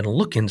door, and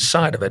look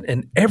inside of it.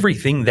 And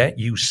everything that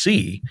you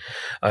see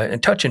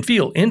and touch and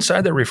feel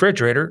inside the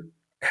refrigerator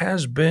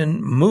has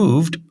been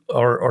moved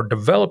or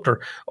developed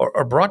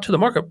or brought to the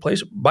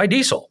marketplace by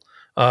diesel.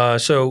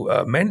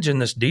 So managing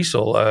this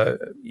diesel,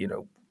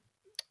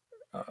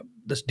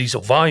 this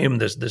diesel volume,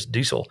 this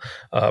diesel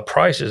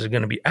price is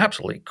going to be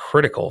absolutely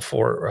critical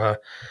for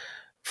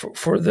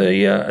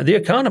the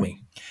economy.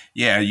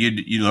 Yeah,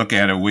 you look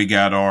at it. We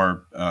got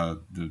our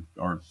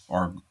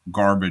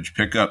garbage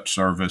pickup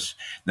service.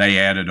 They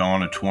added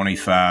on a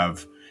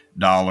 $25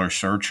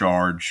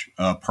 surcharge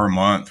per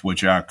month,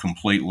 which I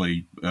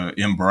completely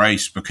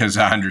embrace because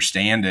I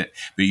understand it.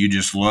 But you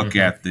just look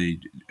at the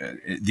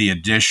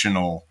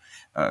additional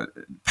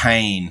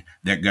pain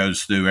that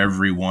goes through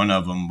every one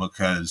of them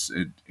because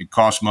it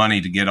costs money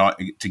to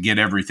get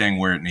everything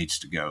where it needs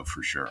to go,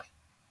 for sure.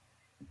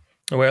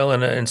 Well,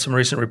 and some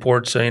recent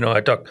reports,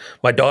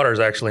 my daughter's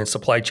actually in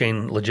supply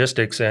chain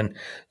logistics, and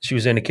she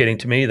was indicating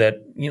to me that,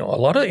 a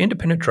lot of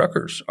independent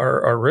truckers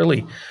are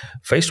really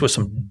faced with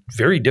some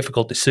very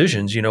difficult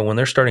decisions, when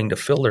they're starting to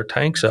fill their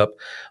tanks up.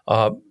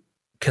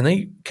 Can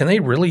they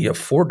really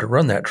afford to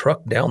run that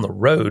truck down the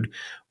road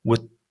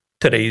with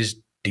today's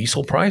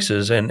diesel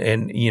prices?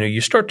 And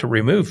you start to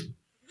remove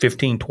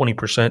 15,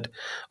 20%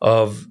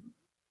 of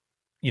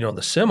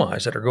the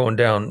semis that are going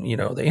down,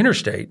 the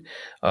interstate,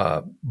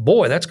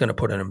 boy, that's going to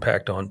put an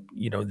impact on,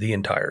 the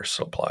entire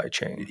supply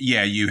chain.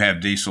 Yeah, you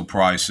have diesel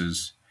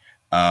prices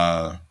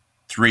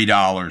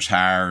 $3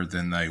 higher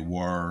than they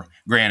were.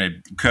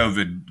 Granted,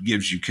 COVID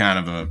gives you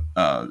kind of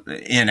a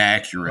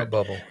inaccurate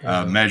bubble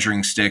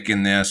measuring stick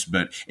in this,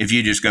 but if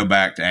you just go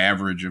back to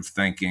average of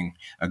thinking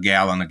a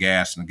gallon of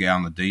gas and a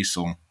gallon of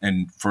diesel,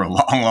 and for a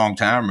long, long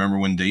time, remember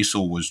when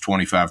diesel was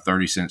 25,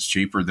 30 cents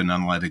cheaper than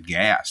unleaded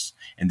gas.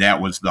 And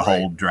that was the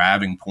whole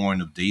driving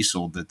point of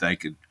diesel, that they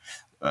could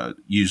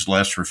use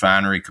less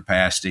refinery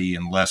capacity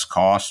and less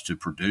cost to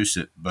produce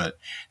it, but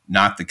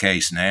not the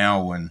case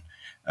now. When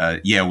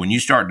you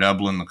start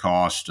doubling the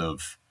cost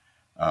of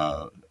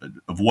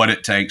what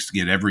it takes to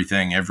get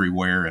everything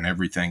everywhere and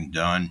everything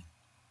done,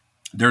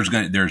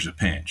 there's a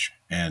pinch,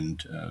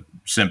 and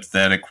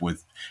sympathetic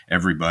with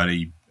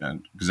everybody,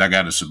 because I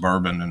got a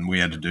Suburban and we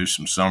had to do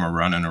some summer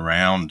running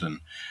around,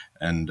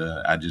 and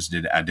I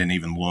didn't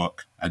even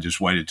look. I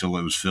just waited till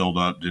it was filled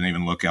up, didn't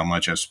even look how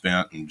much I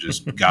spent, and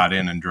just got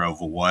in and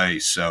drove away.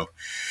 So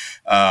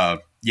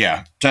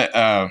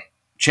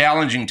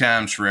challenging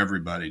times for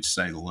everybody, to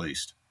say the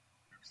least.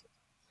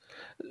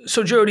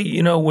 So,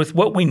 Jody, with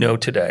what we know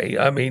today,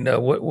 I mean,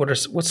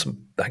 what's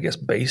some, I guess,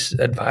 base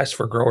advice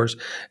for growers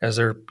as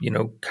they're,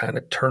 kind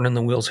of turning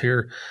the wheels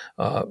here,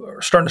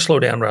 or starting to slow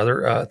down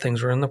rather?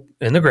 Things are in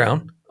the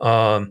ground.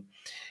 We're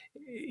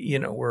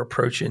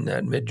approaching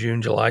that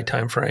mid-June, July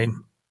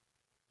timeframe.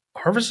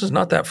 Harvest is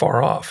not that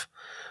far off.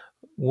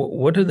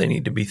 What do they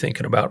need to be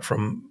thinking about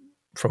from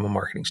a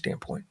marketing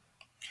standpoint?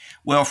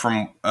 Well,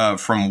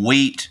 from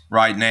wheat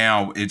right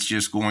now, it's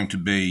just going to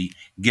be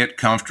get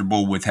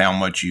comfortable with how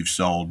much you've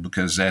sold,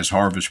 because as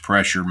harvest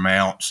pressure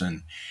mounts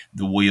and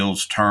the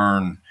wheels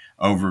turn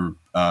over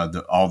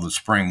all the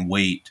spring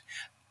wheat,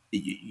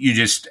 you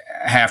just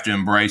have to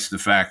embrace the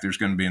fact there's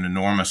going to be an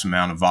enormous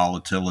amount of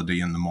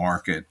volatility in the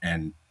market,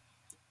 and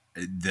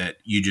that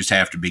you just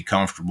have to be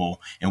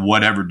comfortable in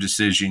whatever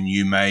decision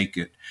you make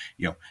at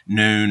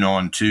noon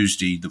on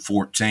Tuesday the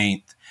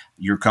 14th.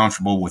 You're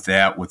comfortable with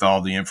that, with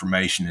all the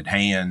information at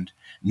hand,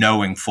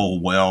 knowing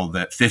full well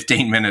that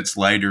 15 minutes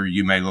later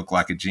you may look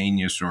like a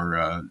genius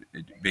or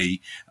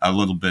be a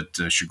little bit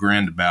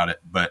chagrined about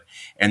it.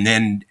 And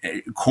then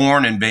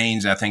corn and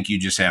beans, I think you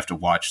just have to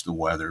watch the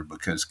weather,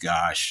 because,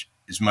 gosh,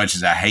 as much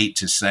as I hate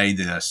to say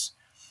this,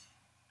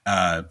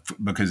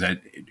 because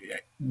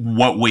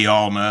what we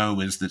all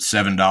know is that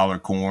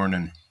 $7 corn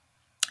and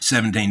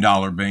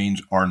 $17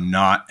 beans are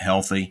not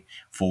healthy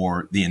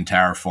for the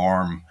entire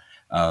farm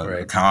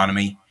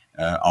economy,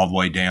 all the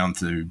way down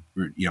to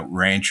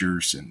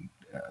ranchers and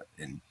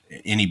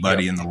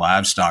anybody in the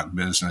livestock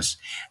business,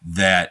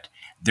 that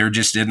there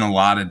just isn't a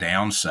lot of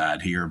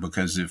downside here,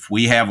 because if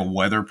we have a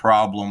weather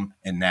problem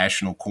and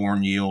national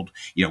corn yield,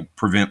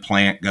 Prevent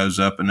Plant goes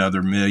up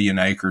another 1 million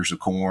acres of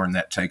corn,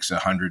 that takes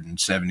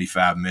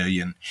 175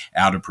 million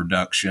out of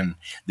production.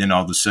 Then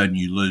all of a sudden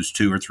you lose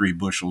 2 or 3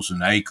 bushels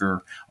an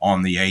acre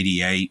on the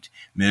 88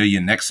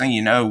 million. Next thing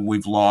you know,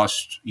 we've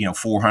lost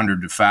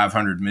 400 to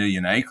 500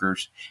 million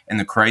acres. And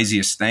the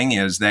craziest thing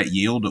is that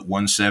yield at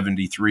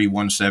 173,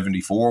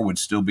 174 would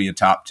still be a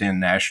top 10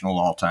 national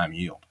all-time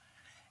yield.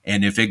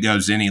 And if it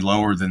goes any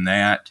lower than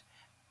that,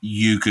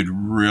 you could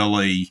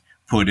really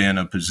put in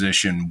a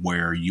position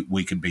where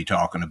we could be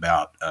talking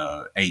about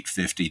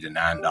 $8.50 to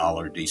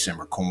 $9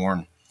 December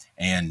corn.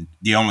 And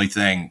the only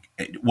thing,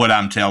 what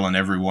I'm telling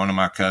every one of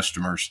my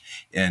customers,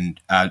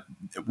 and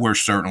we're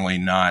certainly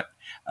not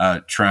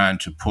trying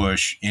to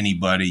push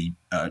anybody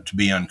to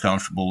be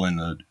uncomfortable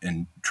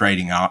in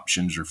trading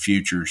options or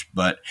futures,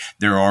 but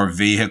there are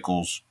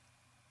vehicles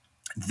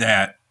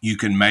that you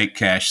can make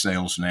cash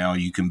sales now.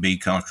 You can be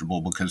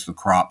comfortable because the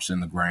crop's in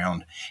the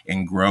ground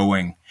and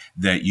growing,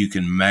 that you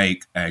can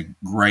make a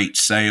great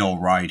sale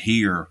right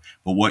here.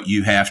 But what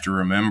you have to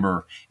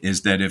remember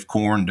is that if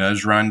corn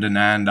does run to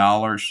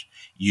 $9,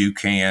 you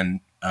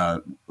can,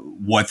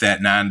 what that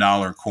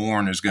 $9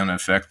 corn is going to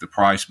affect the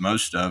price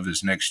most of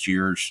is next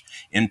year's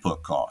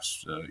input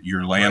costs,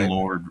 your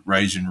landlord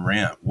raising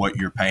rent, what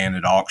you're paying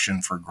at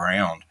auction for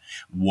ground,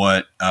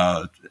 what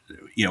the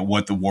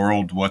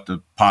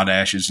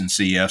potashes and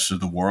CFs of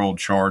the world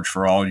charge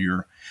for all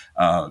your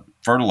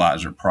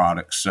fertilizer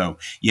products. So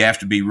you have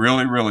to be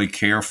really, really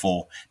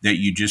careful that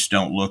you just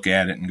don't look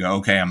at it and go,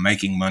 okay, I'm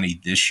making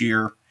money this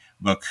year,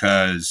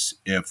 because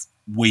if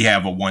we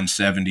have a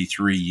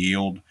 173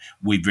 yield,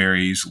 we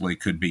very easily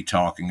could be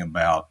talking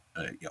about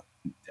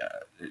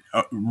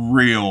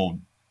real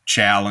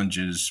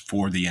challenges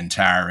for the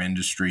entire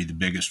industry, the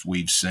biggest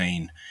we've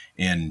seen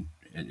in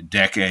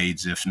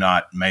decades, if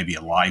not maybe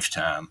a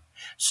lifetime.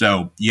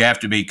 So you have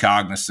to be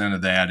cognizant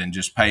of that and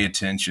just pay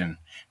attention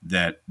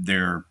that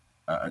there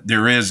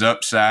is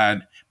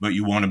upside, but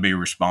you want to be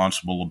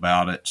responsible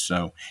about it.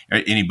 So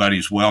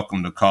anybody's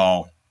welcome to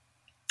call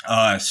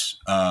us,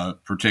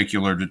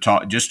 particular to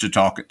talk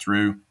it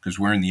through, because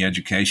we're in the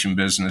education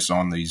business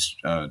on these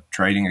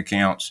trading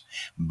accounts.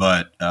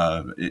 But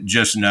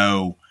just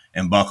know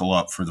and buckle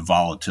up for the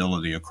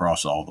volatility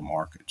across all the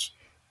markets.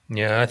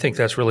 Yeah, I think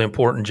that's really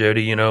important,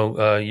 Jody.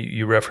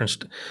 You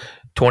referenced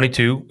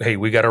 22. Hey,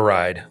 we got to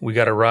ride.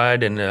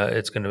 And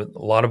it's going to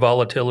a lot of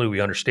volatility.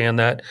 We understand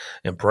that.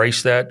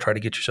 Embrace that. Try to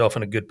get yourself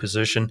in a good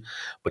position,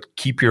 but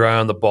keep your eye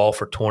on the ball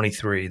for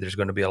 23. There's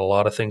going to be a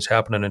lot of things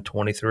happening in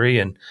 23,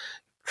 and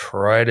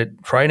try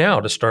now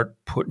to start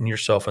putting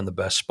yourself in the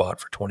best spot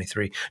for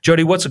 23.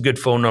 Jody, what's a good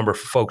phone number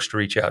for folks to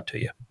reach out to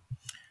you?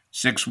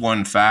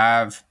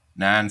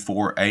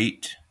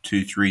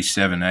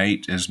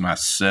 615-948-2378 is my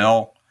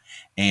cell.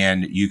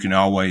 And you can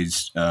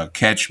always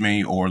catch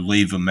me or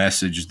leave a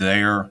message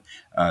there.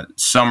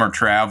 Summer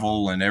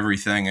travel and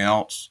everything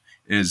else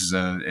is,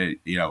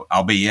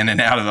 I'll be in and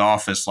out of the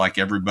office like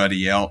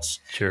everybody else,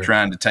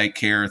 trying to take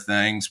care of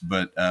things.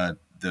 But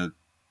the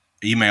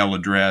email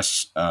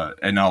address,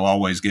 and I'll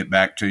always get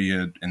back to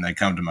you. And they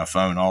come to my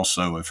phone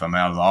also if I'm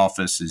out of the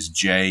office, is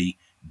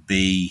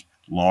JB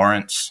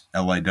Lawrence,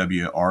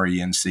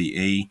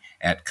 LAWRENCE,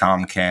 at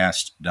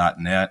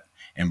Comcast.net.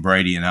 And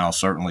Brady and I'll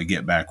certainly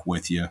get back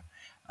with you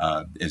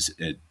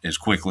as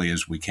quickly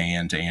as we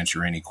can to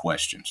answer any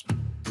questions.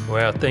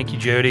 Well, thank you,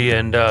 Jody.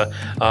 And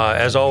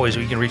as always,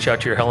 we can reach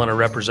out to your Helena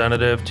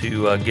representative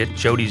to get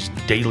Jody's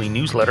daily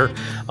newsletter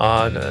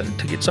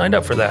to get signed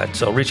up for that.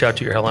 So reach out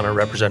to your Helena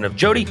representative.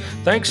 Jody,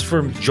 thanks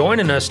for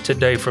joining us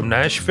today from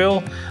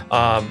Nashville.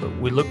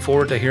 We look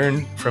forward to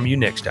hearing from you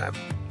next time.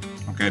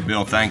 Okay,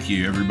 Bill, thank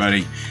you.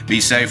 Everybody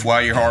be safe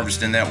while you're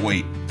harvesting that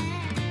wheat.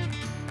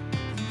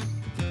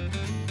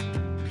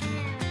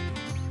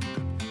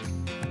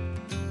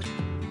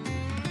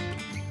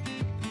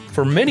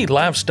 For many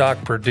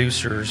livestock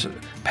producers,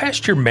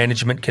 pasture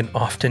management can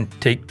often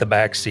take the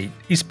back seat,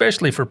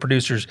 especially for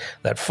producers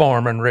that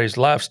farm and raise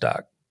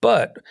livestock.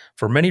 But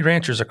for many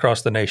ranchers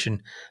across the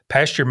nation,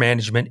 pasture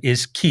management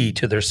is key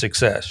to their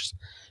success.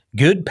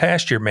 Good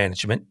pasture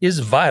management is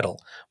vital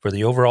for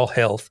the overall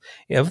health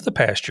of the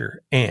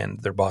pasture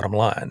and their bottom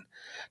line.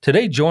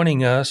 Today,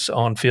 joining us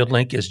on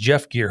FieldLink is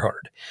Jeff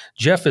Gearhart.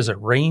 Jeff is a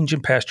range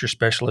and pasture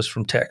specialist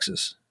from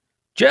Texas.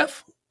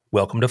 Jeff,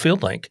 welcome to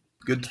FieldLink.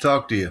 Good to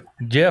talk to you.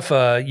 Jeff,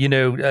 range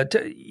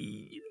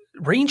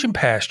and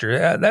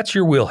pasture, that's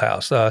your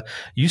wheelhouse.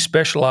 You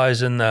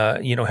specialize in,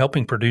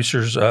 helping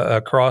producers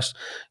across,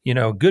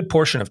 a good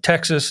portion of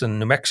Texas and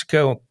New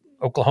Mexico,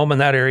 Oklahoma, in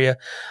that area,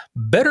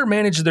 better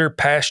manage their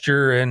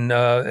pasture and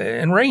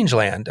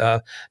rangeland.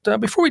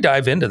 Before we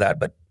dive into that,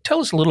 but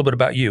tell us a little bit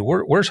about you.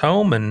 Where's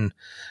home and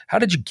how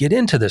did you get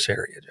into this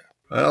area, Jeff?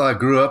 Well, I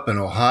grew up in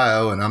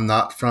Ohio, and I'm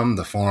not from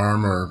the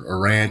farm or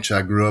ranch.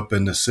 I grew up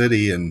in the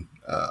city, and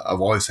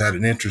I've always had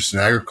an interest in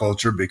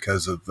agriculture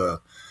because of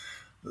the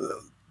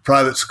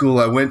private school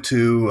I went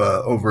to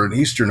over in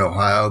eastern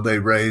Ohio. They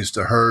raised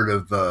a herd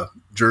of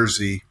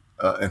Jersey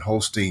and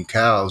Holstein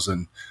cows,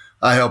 and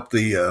I helped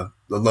the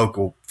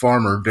local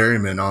farmer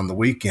dairyman on the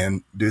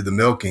weekend do the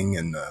milking,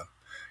 and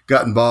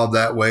got involved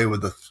that way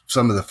with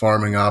some of the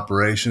farming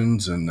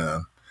operations. And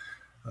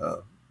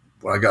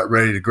when I got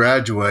ready to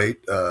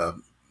graduate,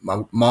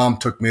 my mom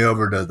took me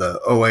over to the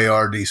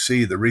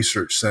OARDC, the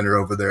research center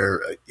over there,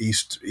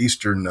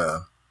 eastern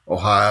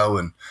Ohio,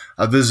 and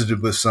I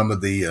visited with some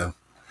of the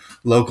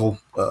local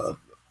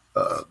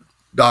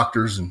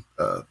doctors and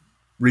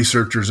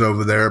researchers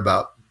over there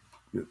about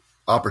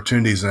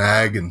opportunities in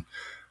ag, and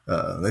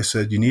they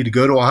said, you need to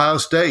go to Ohio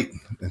State.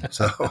 And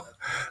so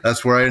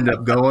that's where I ended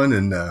up going,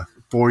 and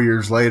 4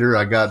 years later,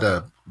 I got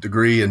a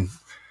degree in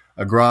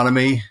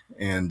agronomy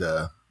and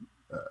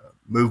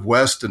moved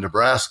west to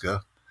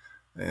Nebraska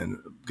and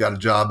got a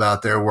job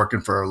out there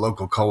working for a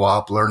local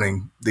co-op,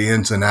 learning the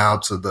ins and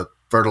outs of the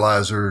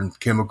fertilizer and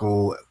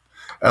chemical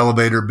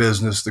elevator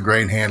business, the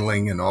grain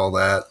handling and all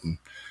that, and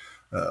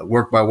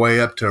worked my way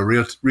up to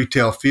a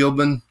retail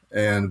fieldman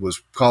and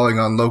was calling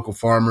on local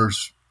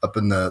farmers up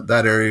in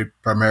that area,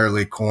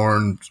 primarily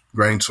corn,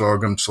 grain,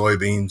 sorghum,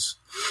 soybeans.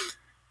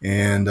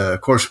 And,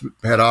 of course,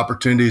 had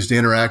opportunities to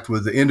interact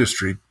with the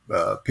industry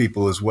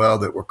people as well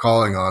that were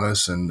calling on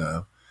us, and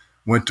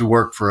went to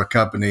work for a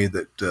company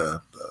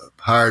that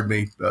hired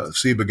me,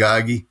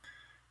 Ciba-Geigy,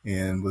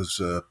 and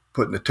was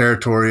putting a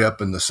territory up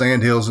in the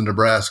Sandhills in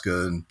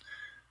Nebraska, and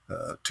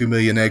 2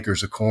 million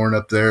acres of corn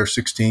up there,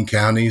 16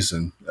 counties,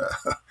 and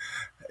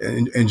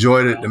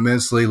enjoyed it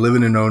immensely,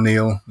 living in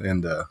O'Neill.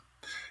 And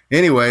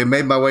anyway,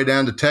 made my way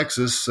down to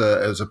Texas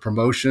as a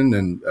promotion,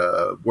 and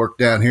worked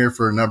down here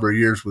for a number of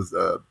years with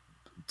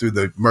through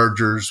the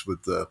mergers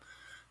with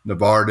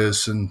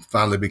Novartis, and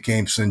finally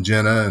became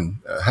Syngenta. And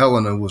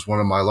Helena was one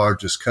of my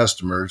largest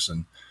customers,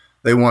 and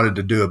they wanted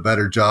to do a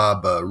better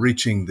job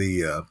reaching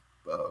the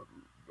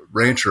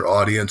rancher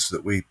audience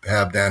that we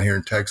have down here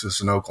in Texas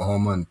and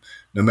Oklahoma and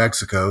New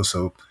Mexico.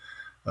 So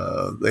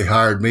they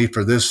hired me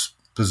for this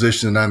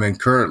position that I'm in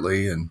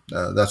currently, and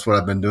that's what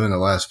I've been doing the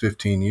last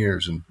 15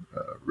 years, and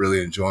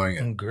really enjoying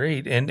it.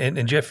 Great.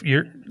 And Jeff,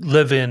 you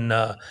live in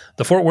the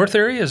Fort Worth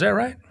area, is that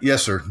right?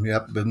 Yes, sir.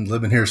 Yep, been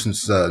living here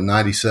since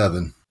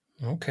 97.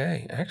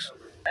 Okay, excellent.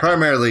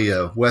 Primarily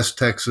West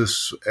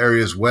Texas,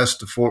 areas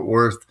west of Fort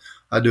Worth.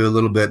 I do a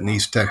little bit in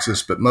East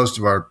Texas, but most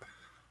of our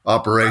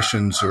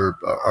operations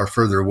are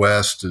further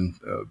west and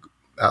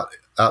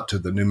out to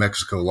the New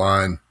Mexico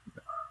line,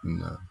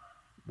 and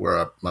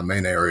where my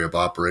main area of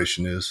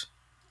operation is.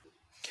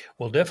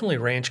 Well, definitely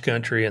ranch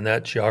country and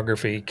that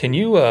geography. Can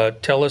you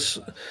tell us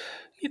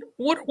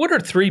what are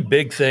three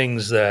big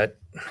things that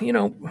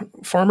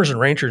farmers and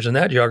ranchers in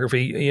that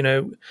geography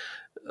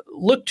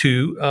look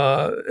to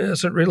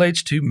as it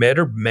relates to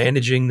better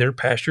managing their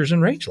pastures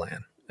and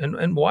rangeland,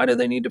 and why do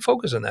they need to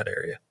focus on that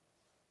area?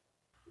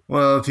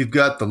 Well, if you've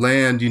got the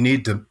land, you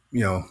need to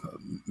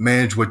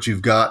manage what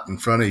you've got in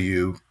front of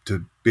you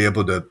to be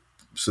able to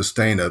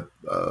sustain a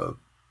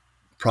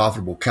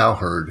profitable cow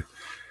herd.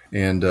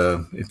 And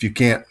if you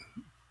can't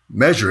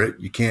measure it,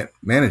 you can't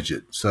manage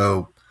it.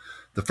 So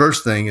the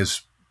first thing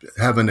is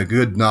having a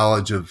good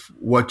knowledge of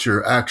what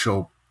your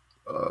actual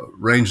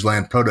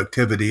rangeland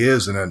productivity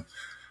is in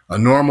a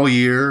normal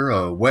year,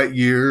 a wet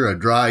year, a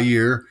dry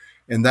year,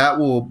 and that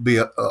will be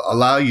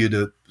allow you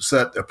to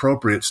set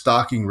appropriate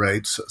stocking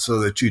rates so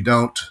that you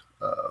don't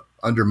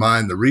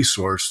undermine the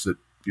resource that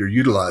you're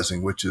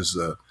utilizing, which is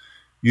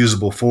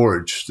usable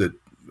forage that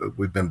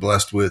we've been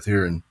blessed with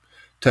here in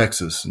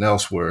Texas and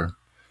elsewhere,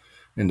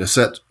 and to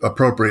set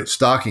appropriate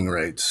stocking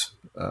rates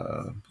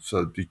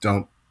so that you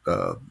don't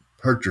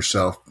hurt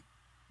yourself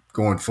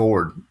going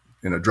forward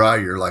in a dry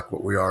year like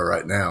what we are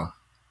right now.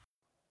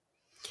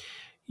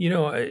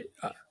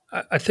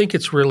 I think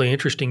it's really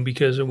interesting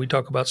because when we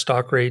talk about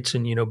stock rates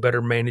and,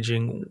 better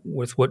managing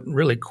with what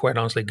really, quite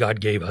honestly, God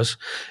gave us.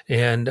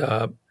 And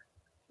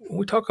when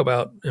we talk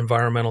about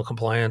environmental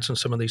compliance and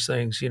some of these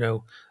things,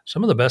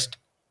 some of the best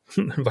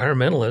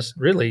environmentalists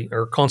really,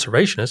 or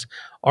conservationists,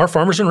 are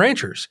farmers and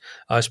ranchers,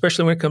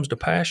 especially when it comes to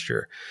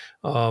pasture.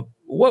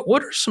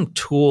 What are some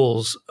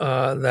tools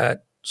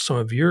that some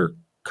of your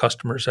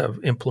customers have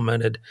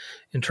implemented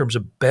in terms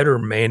of better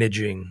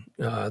managing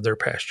their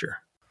pasture?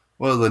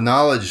 Well, the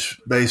knowledge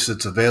base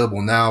that's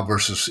available now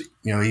versus,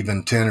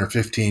 even 10 or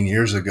 15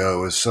 years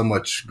ago is so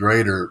much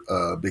greater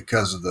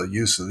because of the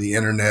use of the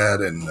internet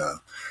and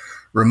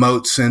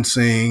remote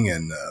sensing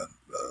and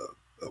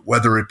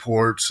weather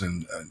reports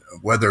and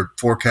weather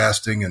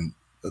forecasting and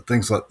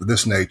things like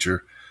this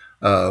nature.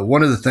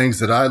 One of the things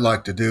that I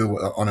like to do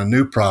on a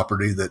new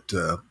property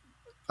that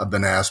I've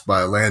been asked by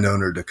a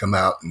landowner to come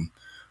out and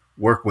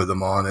work with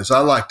them on is I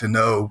like to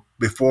know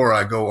before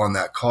I go on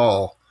that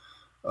call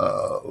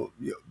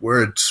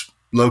where it's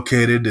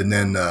located, and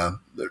then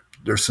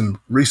there's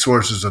some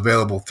resources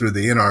available through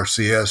the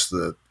NRCS,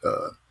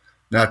 the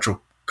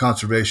Natural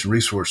Conservation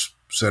Resource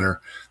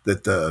Center,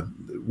 that the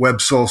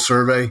web soil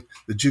survey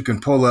that you can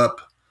pull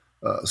up.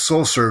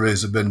 Soil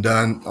surveys have been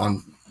done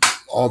on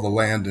all the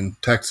land in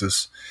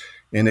Texas,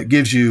 and it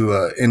gives you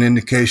an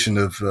indication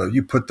of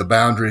you put the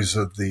boundaries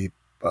of the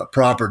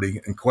property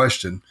in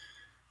question,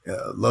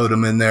 load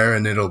them in there,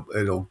 and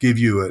it'll give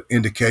you an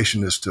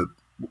indication as to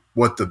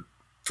what the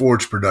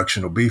forage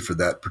production will be for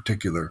that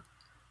particular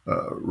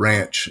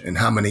ranch and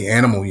how many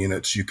animal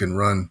units you can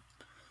run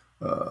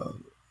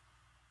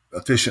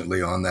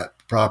efficiently on that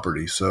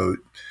property. So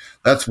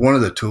that's one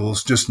of the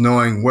tools, just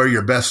knowing where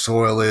your best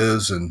soil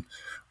is and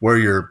where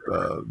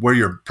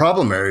your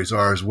problem areas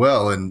are as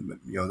well. And,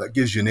 that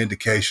gives you an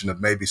indication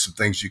of maybe some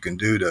things you can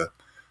do to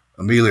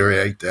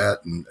ameliorate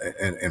that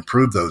and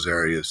improve those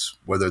areas,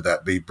 whether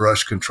that be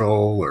brush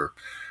control or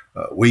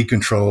weed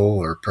control,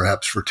 or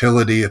perhaps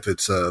fertility if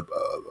it's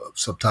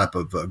some type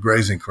of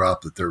grazing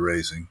crop that they're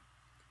raising.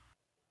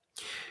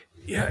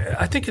 Yeah,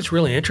 I think it's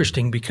really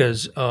interesting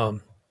because,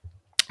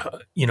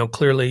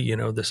 clearly,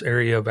 this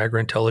area of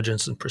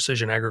agri-intelligence and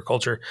precision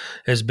agriculture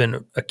has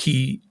been a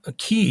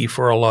key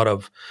for a lot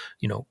of,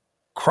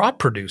 crop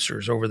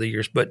producers over the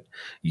years. But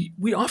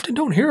we often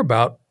don't hear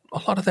about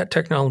a lot of that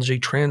technology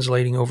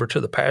translating over to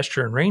the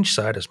pasture and range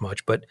side as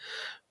much. But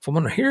from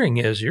what I'm hearing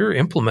is you're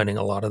implementing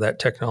a lot of that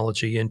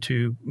technology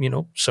into,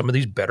 some of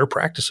these better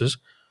practices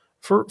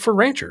for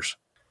ranchers.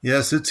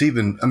 Yes, it's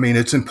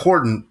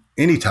important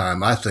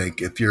anytime, I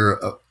think, if you're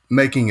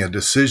making a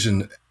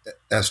decision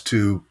as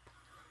to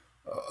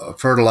a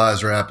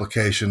fertilizer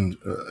application,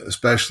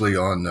 especially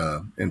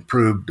on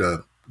improved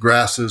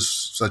grasses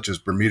such as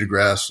Bermuda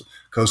grass,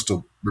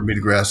 coastal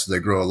Bermuda grass. They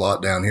grow a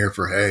lot down here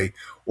for hay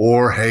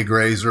or hay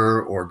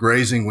grazer or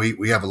grazing wheat.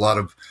 We have a lot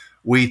of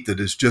wheat that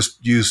is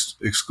just used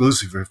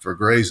exclusively for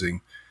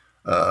grazing.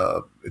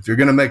 If you're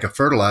going to make a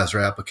fertilizer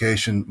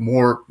application,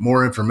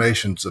 more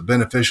information is a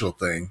beneficial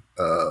thing,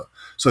 so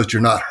that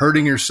you're not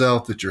hurting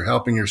yourself, that you're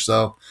helping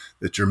yourself,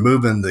 that you're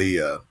moving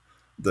the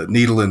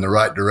needle in the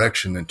right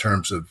direction in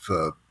terms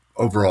of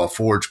overall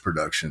forage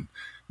production.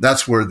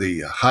 That's where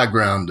the high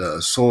ground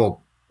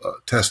soil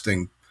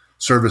testing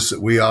service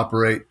that we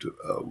operate,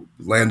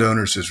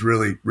 landowners, has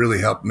really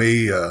helped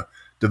me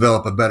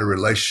develop a better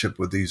relationship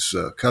with these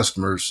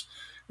customers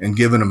and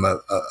giving them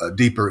a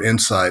deeper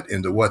insight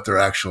into what their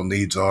actual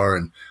needs are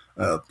and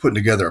putting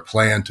together a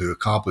plan to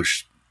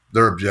accomplish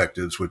their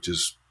objectives, which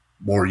is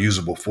more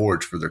usable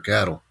forage for their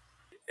cattle.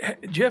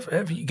 Jeff,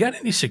 have you got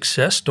any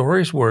success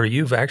stories where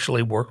you've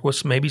actually worked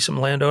with maybe some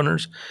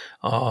landowners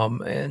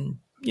and,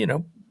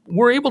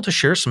 were able to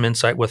share some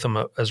insight with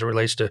them as it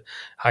relates to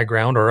high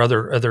ground or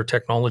other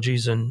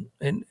technologies, and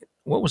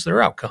what was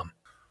their outcome?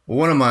 Well,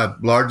 one of my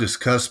largest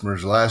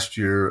customers last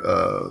year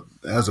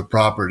has a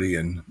property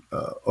in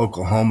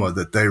Oklahoma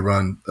that they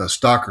run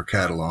stocker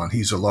cattle on.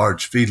 He's a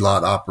large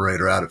feedlot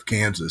operator out of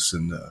Kansas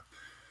and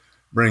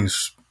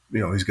brings,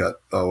 he's got,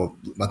 I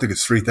think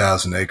it's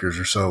 3,000 acres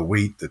or so of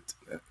wheat that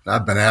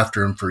I've been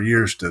after him for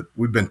years.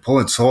 We've been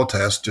pulling soil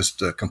tests,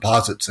 just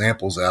composite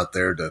samples out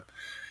there to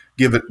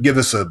give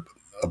us a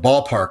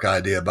ballpark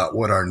idea about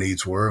what our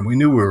needs were. And we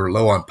knew we were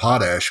low on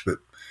potash, but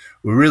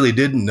we really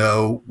didn't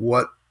know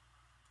what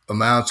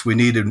amounts we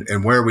needed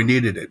and where we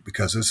needed it,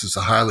 because this is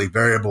a highly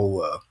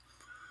variable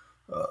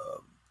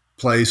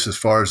place as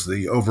far as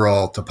the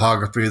overall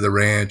topography of the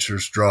ranch.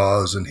 There's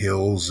draws and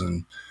hills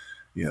and,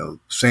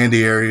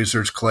 sandy areas,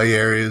 there's clay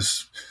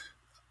areas.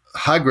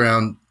 high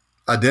ground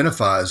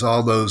identifies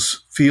all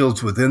those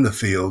fields within the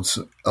fields,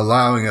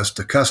 allowing us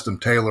to custom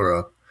tailor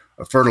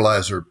a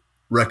fertilizer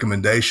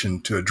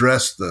recommendation to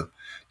address the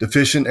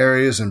deficient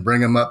areas and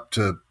bring them up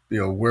to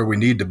where we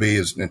need to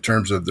be in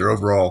terms of their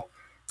overall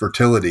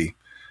fertility.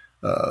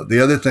 The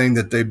other thing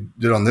that they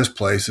did on this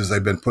place is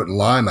they've been putting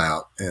lime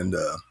out, and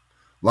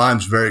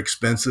lime's very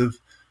expensive.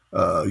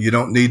 You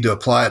don't need to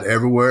apply it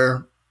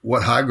everywhere.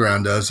 What high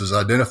ground does is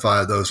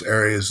identify those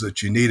areas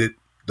that you need it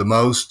the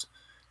most,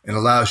 and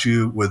allows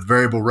you, with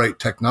variable rate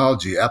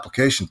technology,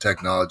 application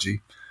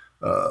technology,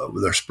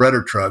 with our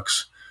spreader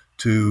trucks,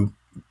 to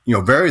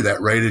vary that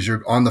rate as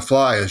you're on the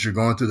fly, as you're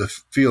going through the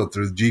field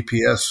through the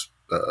GPS.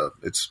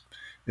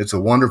 It's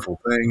a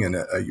wonderful thing, and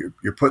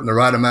you're putting the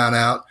right amount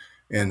out,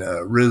 and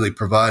really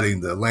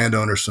providing the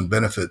landowner some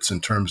benefits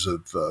in terms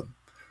of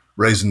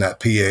raising that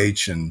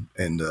pH and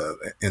in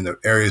the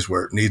areas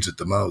where it needs it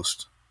the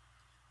most.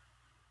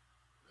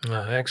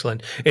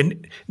 Excellent.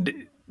 And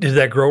did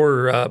that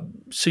grower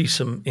see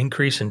some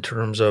increase in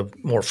terms of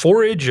more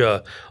forage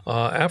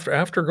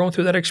after going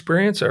through that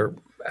experience, or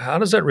how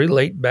does that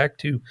relate back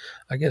to,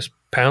 I guess,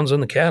 pounds on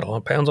the cattle,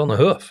 pounds on the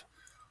hoof?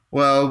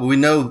 Well, we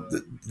know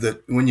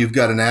that when you've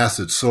got an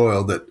acid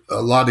soil, that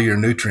a lot of your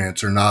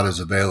nutrients are not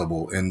as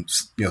available, and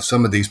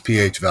some of these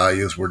pH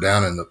values were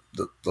down in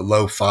the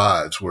low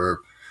fives, where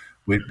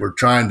we're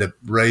trying to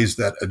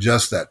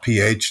adjust that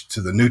pH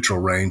to the neutral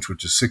range,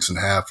 which is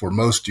 6.5, where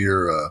most of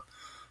your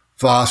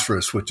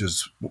phosphorus, which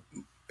is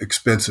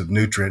expensive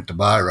nutrient to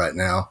buy right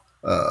now,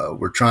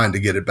 we're trying to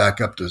get it back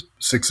up to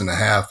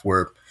 6.5,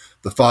 where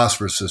the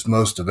phosphorus is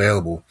most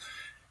available.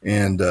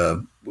 And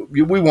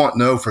we won't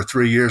know for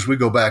 3 years. We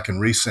go back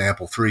and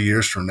resample 3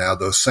 years from now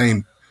those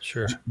same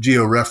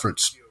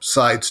georeference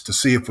sites to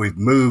see if we've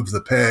moved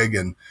the peg,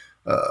 and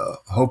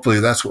hopefully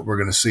that's what we're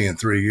going to see in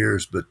 3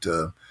 years. But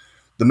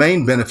the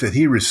main benefit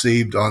he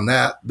received on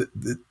that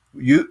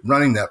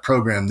running that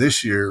program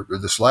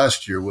this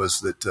last year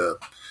was that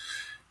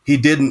he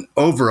didn't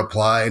over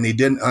apply and he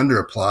didn't under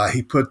apply.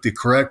 He put the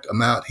correct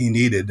amount he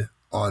needed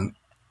on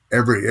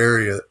every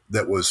area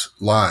that was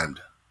limed,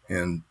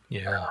 and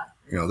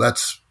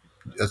that's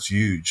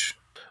huge.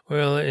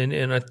 Well,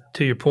 and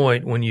to your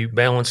point, when you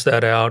balance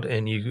that out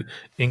and you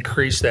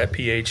increase that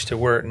pH to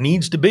where it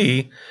needs to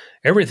be,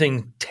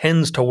 everything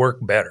tends to work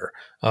better.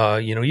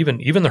 Even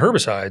the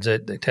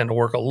herbicides, they tend to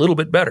work a little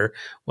bit better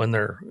when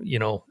they're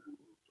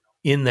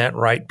in that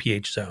right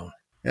pH zone.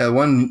 Yeah,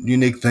 one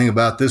unique thing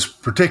about this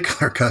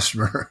particular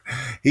customer,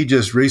 he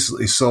just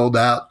recently sold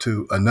out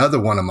to another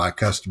one of my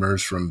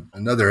customers from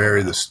another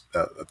area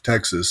of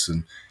Texas,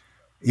 and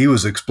he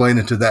was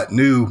explaining to that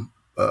new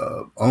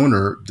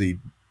owner the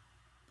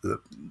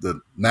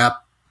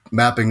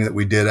mapping that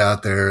we did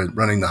out there and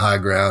running the high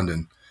ground.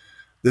 And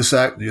this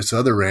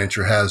other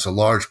rancher has a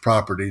large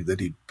property that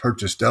he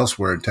purchased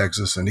elsewhere in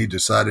Texas, and he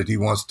decided he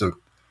wants to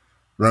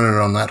run it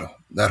on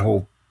that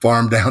whole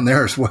farm down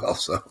there as well.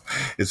 So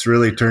it's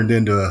really turned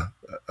into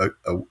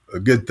a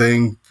good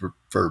thing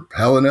for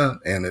Helena,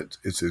 and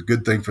it's a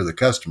good thing for the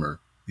customer.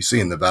 He's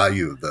seeing the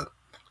value of the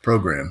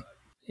program.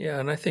 Yeah,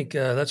 and I think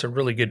that's a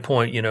really good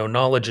point.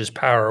 Knowledge is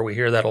power. We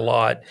hear that a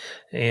lot.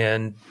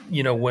 And,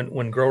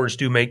 when growers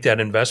do make that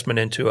investment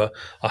into a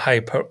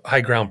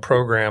high ground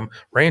program,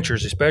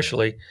 ranchers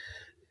especially,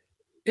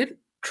 it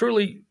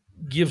truly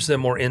gives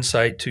them more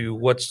insight to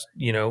what's,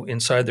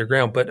 inside their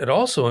ground. But it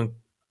also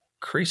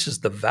increases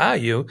the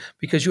value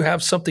because you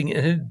have something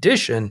in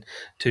addition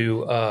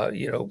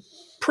to,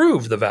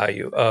 prove the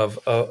value of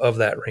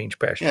that range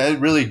pasture. Yeah, it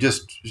really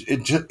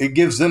it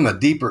gives them a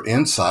deeper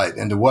insight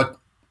into what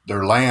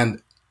their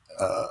land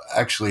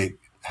actually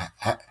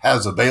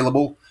has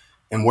available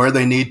and where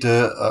they need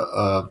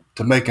to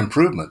make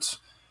improvements.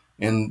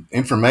 And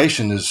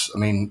information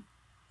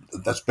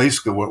that's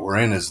basically what we're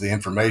in, is the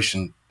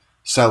information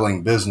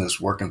selling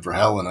business, working for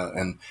Helena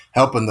and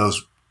helping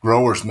those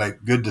growers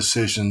make good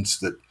decisions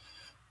that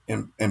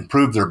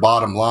improve their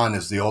bottom line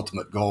is the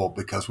ultimate goal,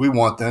 because we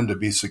want them to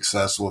be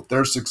successful. If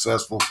they're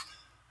successful,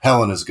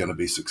 Helena's going to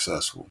be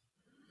successful.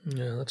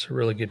 Yeah, that's a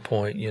really good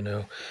point.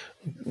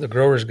 The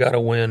grower's got to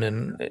win,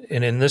 and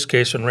in this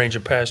case, in range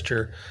of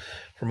pasture,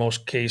 for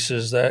most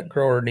cases, that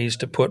grower needs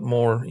to put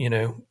more,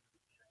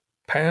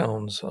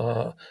 pounds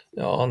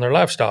on their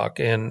livestock,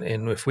 and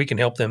if we can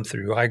help them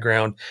through high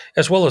ground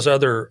as well as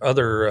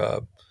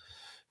other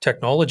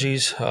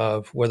technologies,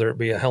 whether it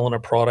be a Helena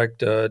product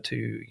to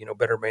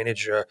better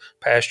manage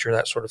pasture,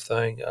 that sort of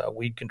thing,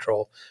 weed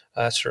control,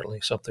 that's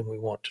certainly something we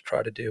want to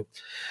try to do.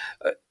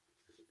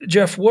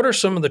 Jeff, what are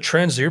some of the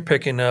trends you're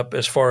picking up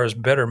as far as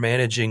better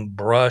managing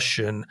brush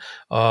and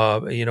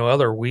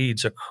other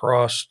weeds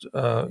across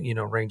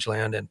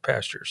rangeland and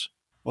pastures?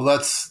 Well,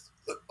 that's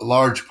a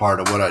large part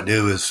of what I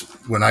do. Is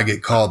when I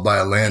get called by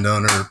a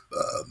landowner,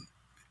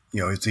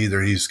 it's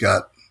either he's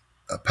got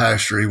a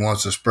pasture he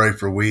wants to spray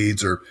for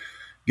weeds or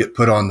get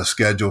put on the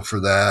schedule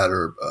for that,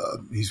 or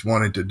he's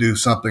wanting to do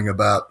something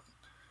about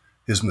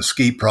his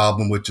mesquite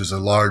problem, which is a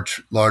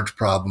large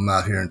problem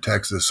out here in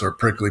Texas, or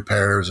prickly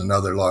pear is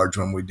another large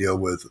one we deal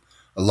with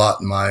a lot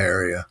in my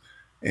area.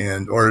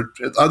 and or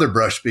other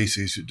brush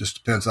species. It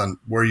just depends on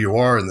where you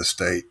are in the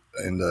state.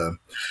 And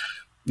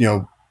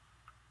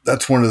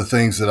that's one of the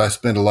things that I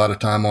spend a lot of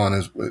time on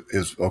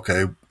is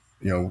okay,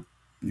 you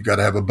got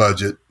to have a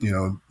budget,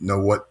 know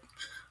what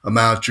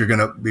amount you're going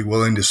to be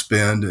willing to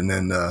spend. And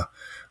then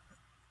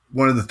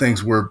one of the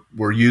things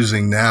we're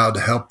using now to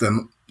help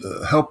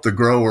the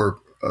grower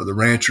or the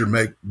rancher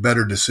make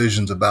better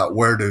decisions about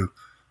where to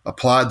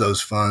apply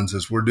those funds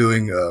is we're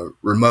doing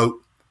remote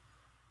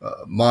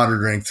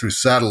monitoring through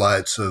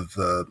satellites of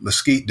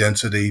mesquite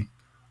density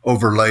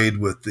overlaid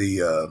with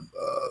the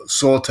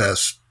soil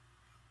test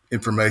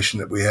information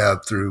that we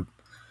have through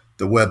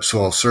the Web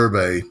Soil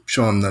Survey,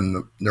 showing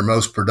them their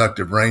most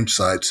productive range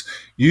sites.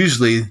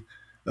 Usually,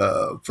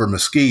 for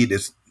mesquite,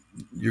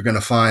 you're going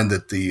to find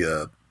that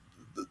the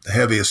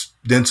heaviest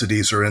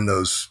densities are in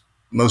those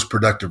most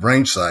productive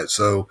range sites.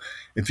 So,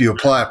 if you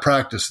apply a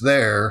practice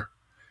there,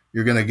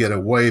 you're going to get a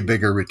way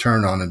bigger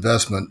return on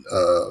investment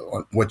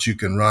on what you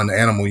can run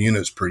animal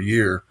units per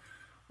year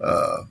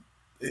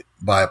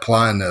by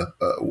applying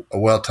a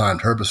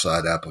well-timed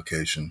herbicide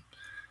application.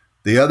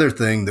 The other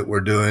thing that we're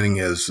doing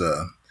is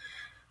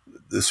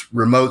this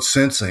remote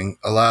sensing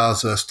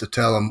allows us to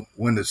tell them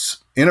when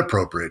it's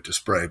inappropriate to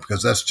spray,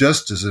 because that's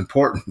just as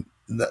important.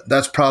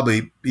 That's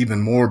probably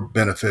even more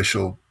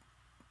beneficial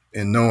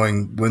in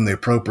knowing when the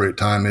appropriate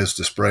time is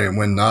to spray and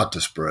when not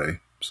to spray.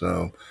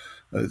 So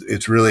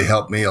it's really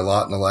helped me a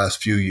lot in the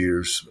last few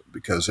years,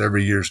 because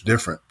every year's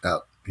different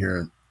out here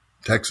in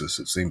Texas.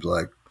 It seems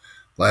like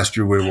last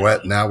year we were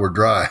wet, now we're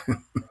dry.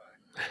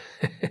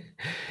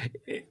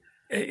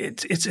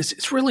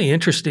 It's really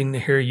interesting to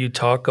hear you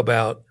talk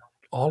about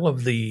all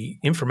of the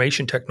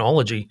information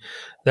technology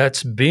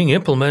that's being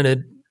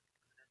implemented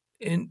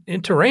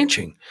into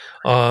ranching.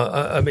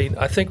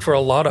 I think for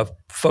a lot of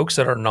folks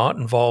that are not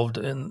involved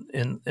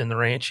in the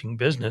ranching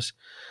business,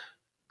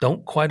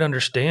 don't quite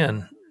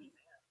understand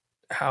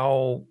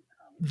how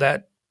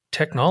that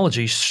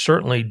technology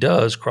certainly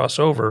does cross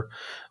over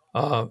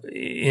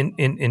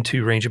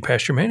into range and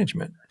pasture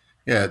management.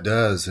 Yeah, it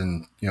does.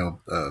 And,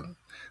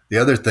 the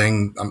other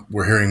thing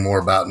we're hearing more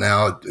about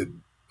now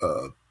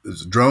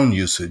is drone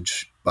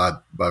usage by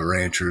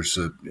ranchers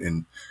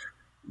in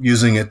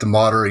using it to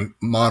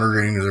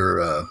monitoring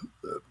their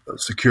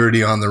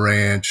security on the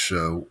ranch,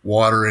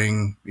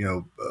 watering,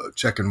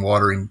 checking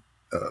watering,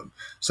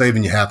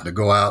 saving you having to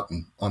go out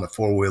and on a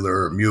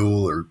four-wheeler or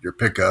mule or your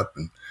pickup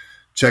and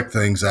check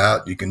things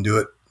out. You can do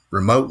it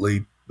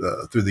remotely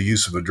through the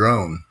use of a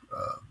drone.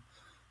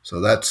 So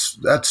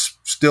that's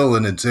still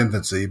in its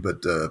infancy,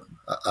 but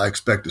I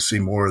expect to see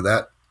more of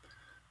that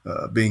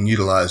being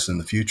utilized in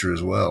the future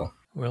as well.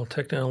 Well,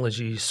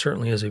 technology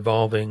certainly is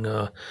evolving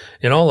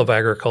in all of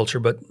agriculture,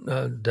 but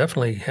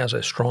definitely has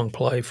a strong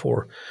play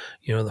for,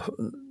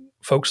 the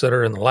folks that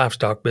are in the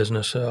livestock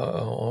business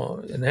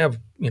and have,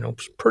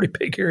 pretty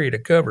big area to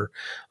cover,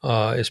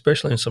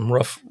 especially in some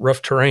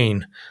rough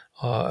terrain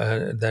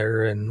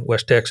there in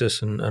West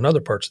Texas and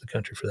other parts of the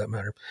country for that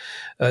matter.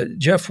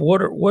 Jeff,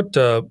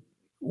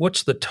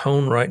 what's the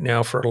tone right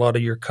now for a lot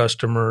of your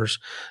customers?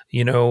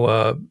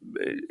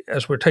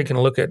 As we're taking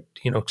a look at,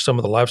 some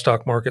of the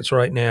livestock markets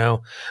right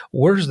now,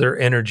 where's their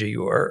energy?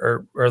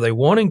 Are they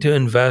wanting to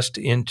invest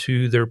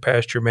into their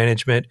pasture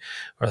management?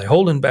 Are they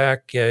holding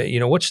back?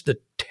 What's the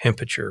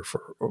temperature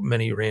for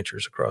many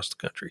ranchers across the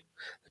country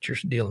that you're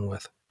dealing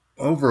with?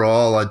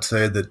 Overall, I'd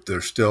say that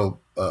there's still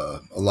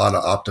a lot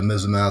of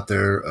optimism out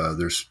there.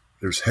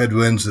 There's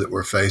headwinds that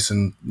we're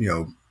facing,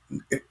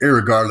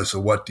 irregardless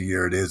of what the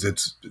year it is.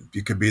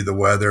 It could be the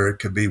weather, it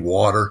could be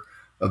water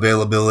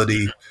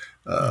availability,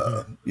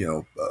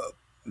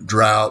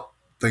 drought,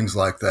 things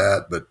like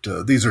that.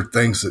 But these are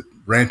things that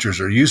ranchers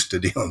are used to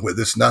dealing with.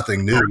 It's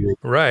nothing new.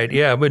 Right.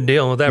 Yeah. I've been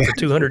dealing with that for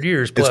 200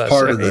 years plus. It's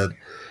part of the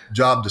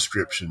job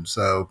description.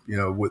 So,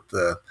 with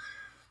the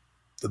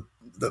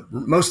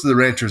most of the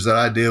ranchers that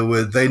I deal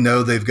with, they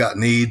know they've got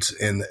needs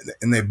and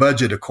they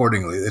budget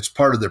accordingly. It's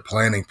part of their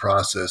planning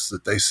process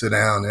that they sit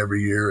down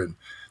every year and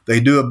they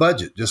do a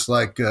budget just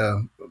like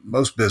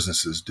most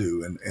businesses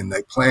do. And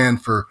they plan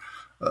for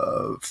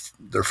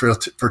their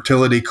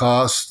fertility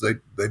costs.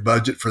 They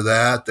budget for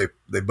that.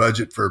 They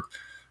budget for,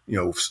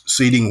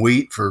 seeding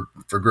wheat for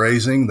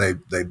grazing. They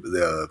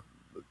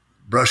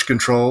brush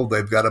control.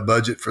 They've got a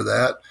budget for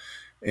that.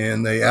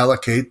 And they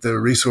allocate the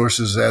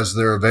resources as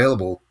they're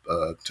available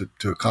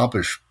to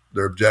accomplish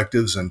their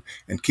objectives and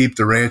keep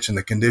the ranch in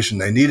the condition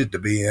they need it to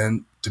be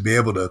in to be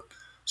able to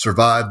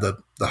survive the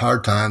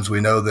hard times we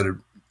know that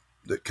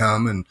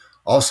come, and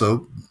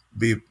also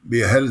be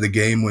ahead of the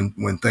game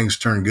when things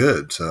turn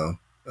good. So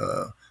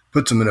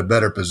puts them in a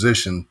better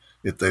position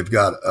if they've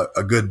got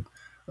a good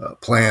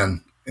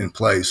plan in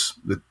place,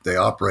 that they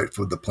operate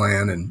for the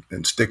plan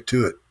and stick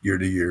to it year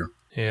to year.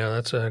 Yeah,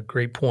 that's a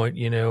great point.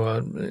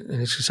 And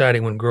it's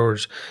exciting when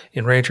growers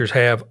and ranchers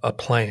have a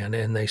plan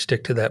and they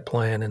stick to that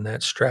plan and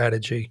that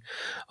strategy.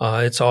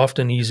 It's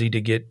often easy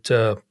to get,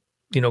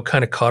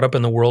 kind of caught up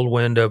in the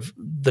whirlwind of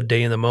the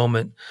day in the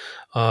moment.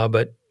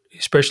 But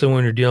especially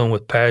when you're dealing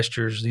with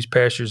pastures. These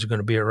pastures are going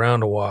to be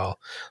around a while,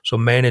 so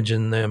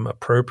managing them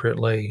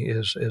appropriately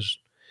is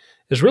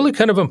really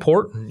kind of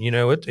important.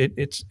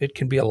 It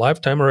can be a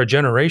lifetime or a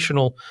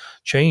generational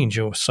change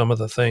with some of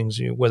the things,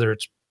 whether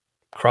it's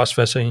cross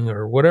fencing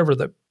or whatever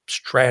the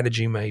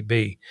strategy may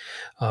be.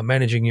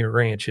 Managing your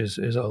ranch is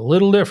a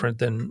little different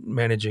than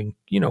managing,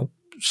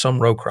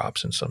 some row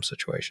crops in some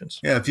situations.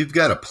 Yeah, if you've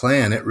got a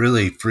plan, it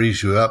really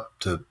frees you up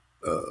to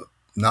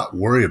not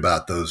worry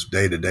about those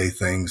day-to-day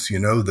things.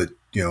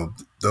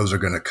 Those are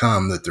going to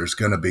come, that there's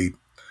going to be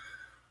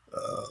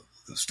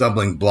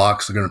stumbling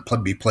blocks are going to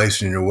be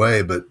placed in your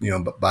way. But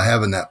by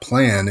having that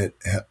plan,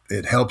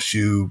 it helps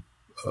you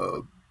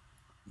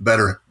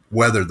better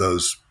weather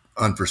those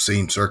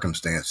unforeseen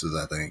circumstances,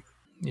 I think.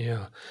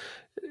 Yeah.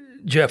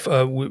 Jeff,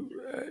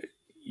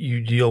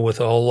 you deal with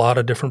a lot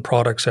of different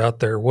products out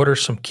there. What are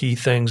some key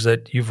things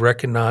that you've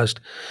recognized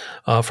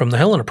from the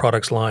Helena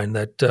products line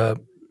that are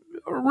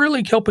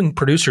really helping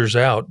producers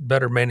out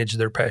better manage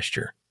their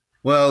pasture?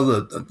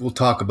 Well, we'll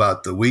talk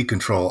about the weed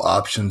control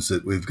options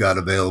that we've got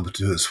available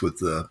to us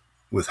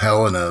with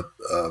Helena.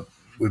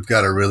 We've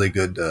got a really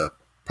good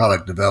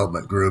product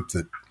development group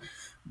that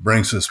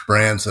brings us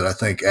brands that I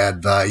think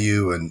add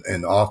value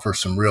and offer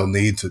some real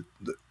needs that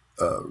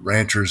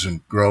ranchers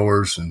and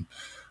growers and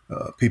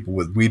people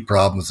with weed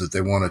problems that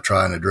they want to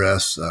try and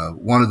address.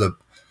 One of the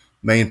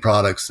main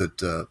products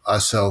that I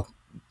sell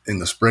in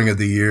the spring of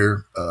the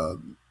year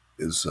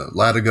is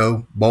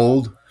Latigo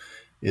Bold.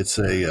 It's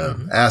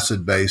a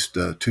acid-based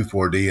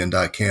 2,4-D and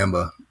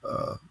dicamba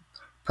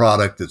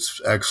product that's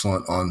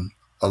excellent on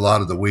a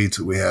lot of the weeds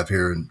that we have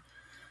here in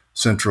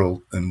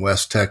Central and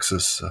West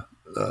Texas.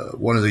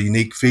 One of the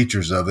unique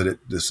features of it,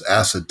 this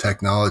acid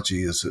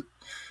technology, is it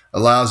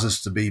allows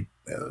us to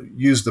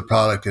use the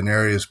product in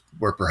areas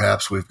where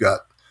perhaps we've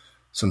got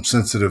some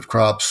sensitive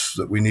crops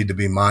that we need to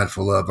be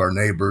mindful of our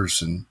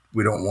neighbors, and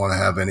we don't want to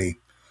have any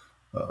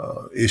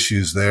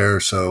issues there.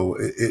 So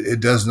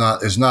it is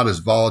not as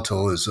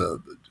volatile as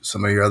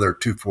some of your other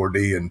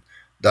 2,4-D and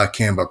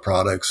dicamba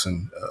products,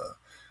 and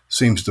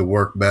seems to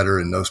work better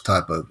in those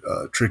type of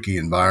tricky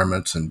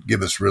environments and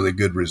give us really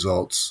good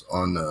results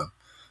on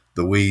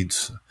the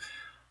weeds.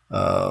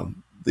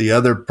 The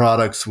other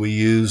products we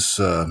use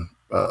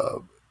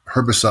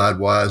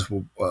herbicide-wise,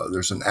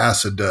 there's an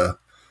acid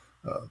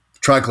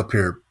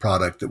triclopyr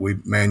product that we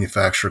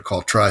manufacture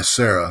called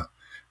Tricera.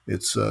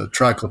 It's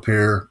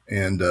triclopyr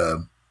and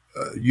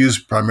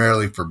used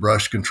primarily for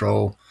brush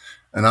control.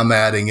 And I'm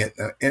adding it,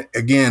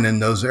 again, in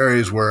those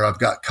areas where I've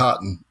got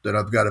cotton that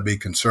I've got to be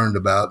concerned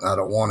about, and I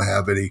don't want to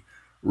have any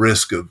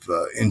risk of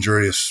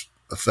injurious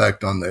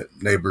effect on the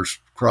neighbor's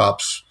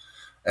crops,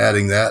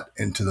 adding that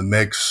into the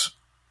mix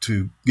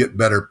to get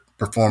better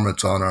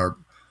performance on our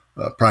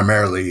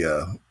primarily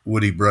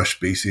woody brush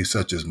species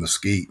such as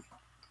mesquite.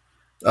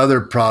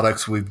 Other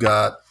products we've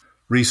got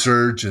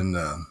Resurge and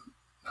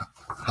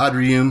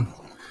Hydrium.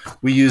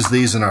 We use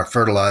these in our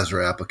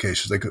fertilizer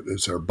applications.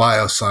 It's our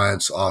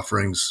bioscience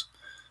offerings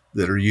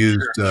that are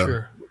used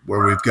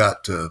where we've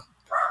got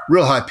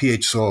real high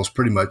pH soils,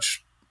 pretty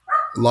much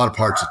a lot of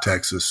parts of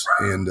Texas,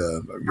 and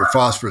your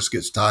phosphorus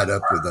gets tied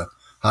up with a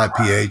high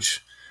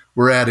pH.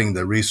 We're adding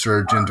the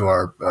Resurge into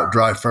our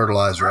dry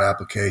fertilizer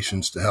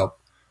applications to help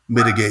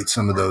mitigate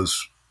some of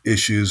those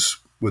issues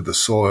with the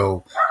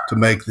soil to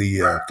make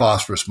the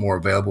phosphorus more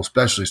available,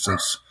 especially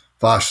since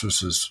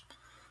phosphorus is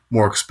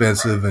more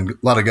expensive and a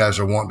lot of guys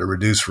are wanting to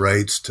reduce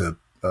rates to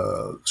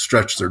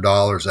stretch their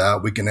dollars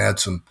out. We can add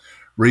some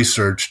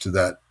research to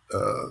that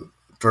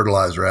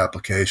fertilizer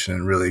application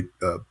and really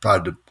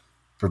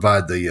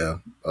provide the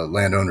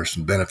landowner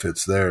some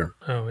benefits there.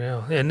 Oh,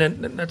 yeah. And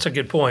then that's a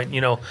good point.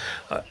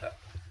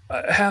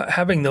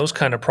 Having those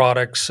kind of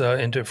products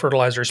into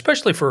fertilizer,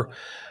 especially for,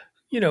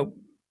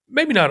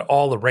 maybe not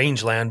all the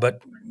rangeland, but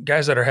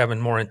guys that are having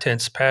more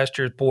intense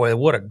pastures, boy,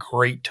 what a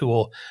great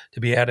tool to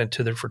be added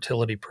to their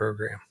fertility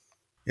program.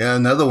 Yeah,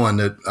 another one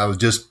that I was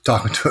just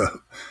talking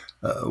to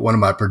one of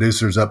my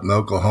producers up in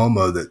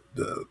Oklahoma that,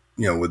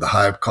 with the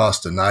high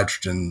cost of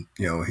nitrogen,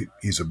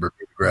 he's a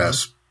Bermuda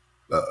grass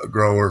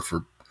grower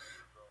for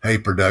hay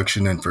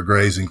production and for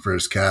grazing for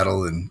his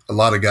cattle. And a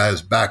lot of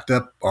guys backed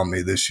up on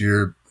me this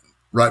year,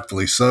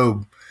 rightfully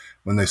so,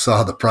 when they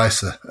saw the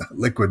price of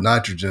liquid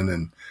nitrogen.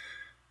 And,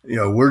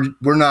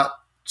 we're not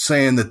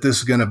saying that this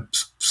is going to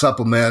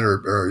supplement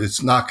or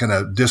it's not going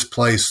to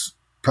displace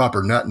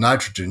proper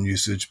nitrogen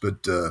usage,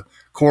 but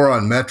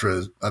Coron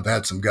Metra, I've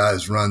had some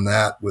guys run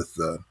that with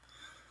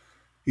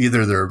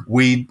either their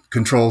weed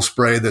control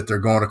spray that they're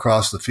going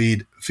across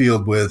the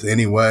field with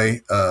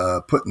anyway,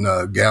 putting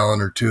a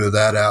gallon or two of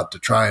that out to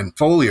try and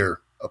foliar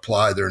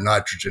apply their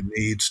nitrogen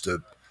needs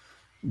to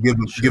give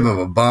them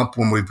a bump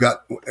when we've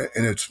got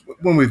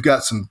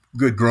some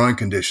good growing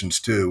conditions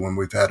too, when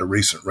we've had a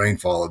recent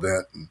rainfall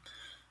event. And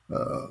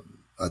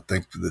I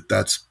think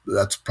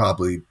that's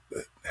probably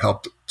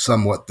helped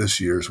somewhat this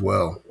year as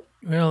well.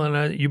 Well,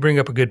 and you bring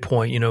up a good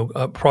point.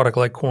 A product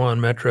like Coron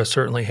Metra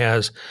certainly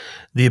has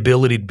the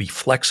ability to be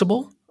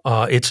flexible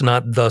It's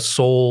not the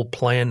sole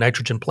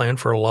nitrogen plan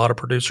for a lot of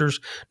producers,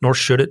 nor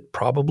should it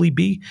probably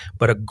be,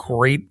 but a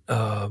great,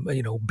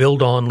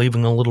 build on,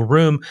 leaving a little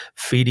room,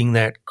 feeding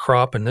that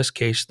crop, in this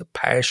case, the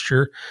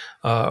pasture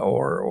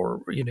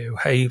or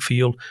hay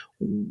field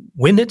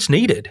when it's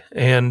needed.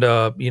 And,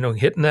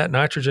 hitting that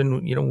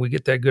nitrogen, we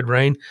get that good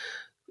rain,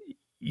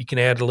 you can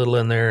add a little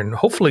in there and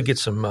hopefully get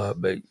some,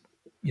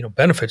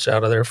 benefits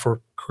out of there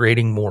for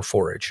creating more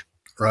forage.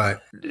 Right.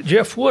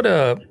 Jeff, what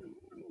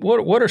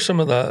are some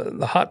of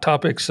the hot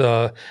topics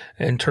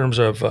in terms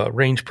of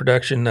range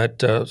production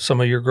that some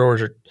of your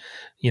growers are,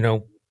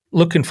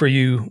 looking for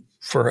you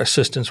for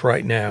assistance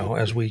right now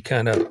as we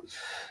kind of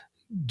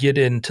get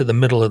into the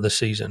middle of the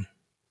season?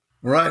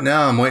 Right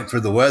now, I'm waiting for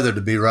the weather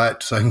to be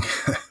right so I can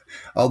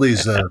all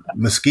these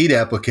mesquite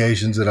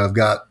applications that I've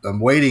got. I'm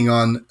waiting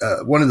on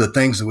one of the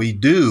things that we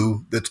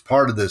do that's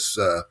part of this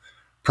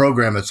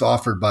program that's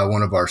offered by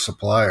one of our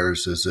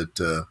suppliers is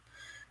that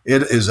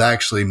it is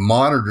actually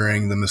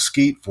monitoring the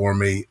mesquite for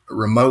me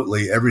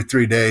remotely. Every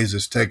 3 days,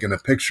 it's taking a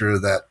picture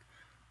of that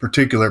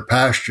particular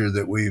pasture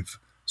that we've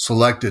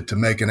selected to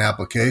make an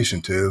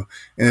application to.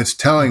 And it's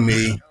telling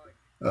me,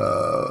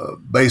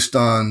 based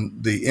on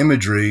the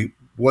imagery,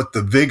 what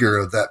the vigor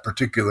of that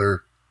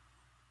particular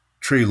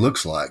tree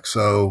looks like.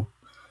 So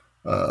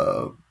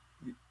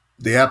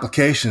the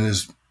application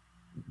is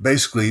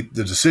basically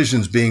the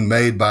decisions being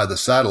made by the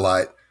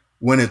satellite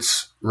when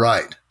it's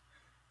right.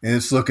 And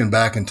it's looking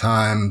back in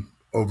time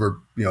over,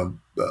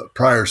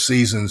 prior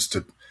seasons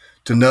to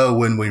know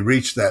when we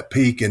reach that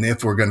peak and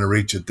if we're going to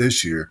reach it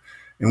this year.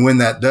 And when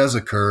that does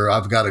occur,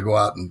 I've got to go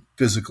out and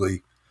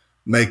physically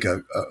make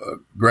a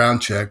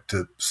ground check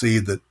to see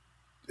that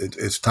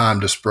it's time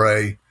to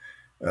spray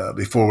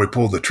before we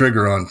pull the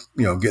trigger on,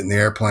 getting the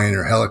airplane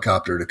or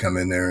helicopter to come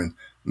in there and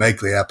make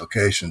the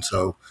application.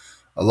 So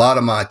a lot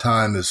of my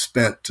time is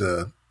spent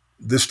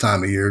this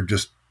time of year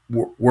just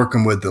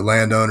working with the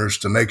landowners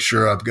to make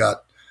sure I've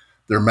got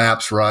their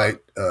maps right,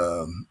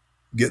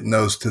 getting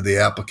those to the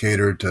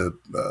applicator to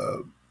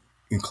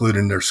include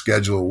in their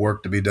schedule of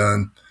work to be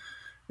done,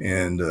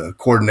 and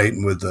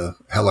coordinating with the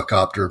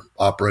helicopter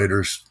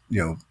operators,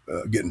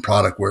 getting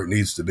product where it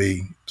needs to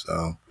be.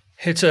 So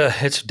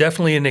it's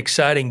definitely an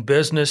exciting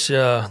business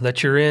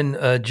that you're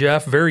in,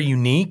 Jeff. Very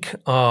unique,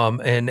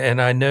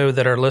 and I know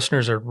that our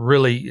listeners are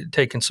really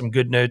taking some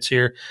good notes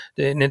here.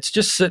 And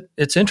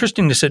it's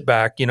interesting to sit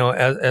back.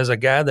 As a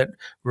guy that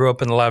grew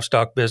up in the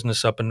livestock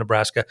business up in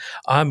Nebraska,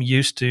 I'm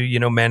used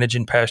to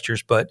managing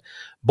pastures, but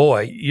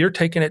boy, you're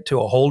taking it to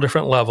a whole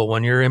different level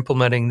when you're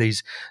implementing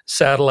these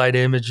satellite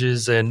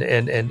images and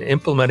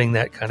implementing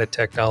that kind of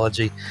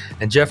technology.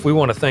 And Jeff, we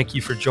want to thank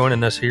you for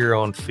joining us here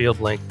on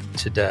FieldLink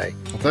today.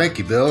 Well, thank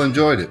you, Bill.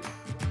 Enjoyed it.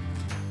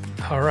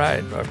 All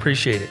right. I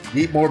appreciate it.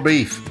 Eat more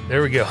beef.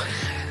 There we go.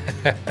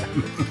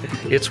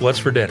 It's what's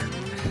for dinner.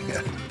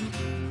 Yeah.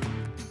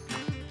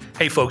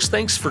 Hey, folks,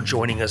 thanks for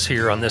joining us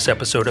here on this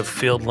episode of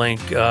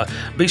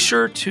FieldLink. Be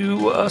sure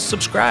to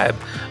subscribe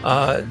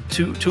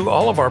to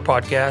all of our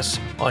podcasts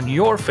on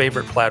your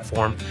favorite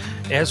platform,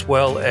 as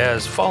well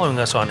as following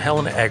us on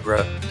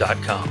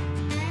helenagra.com.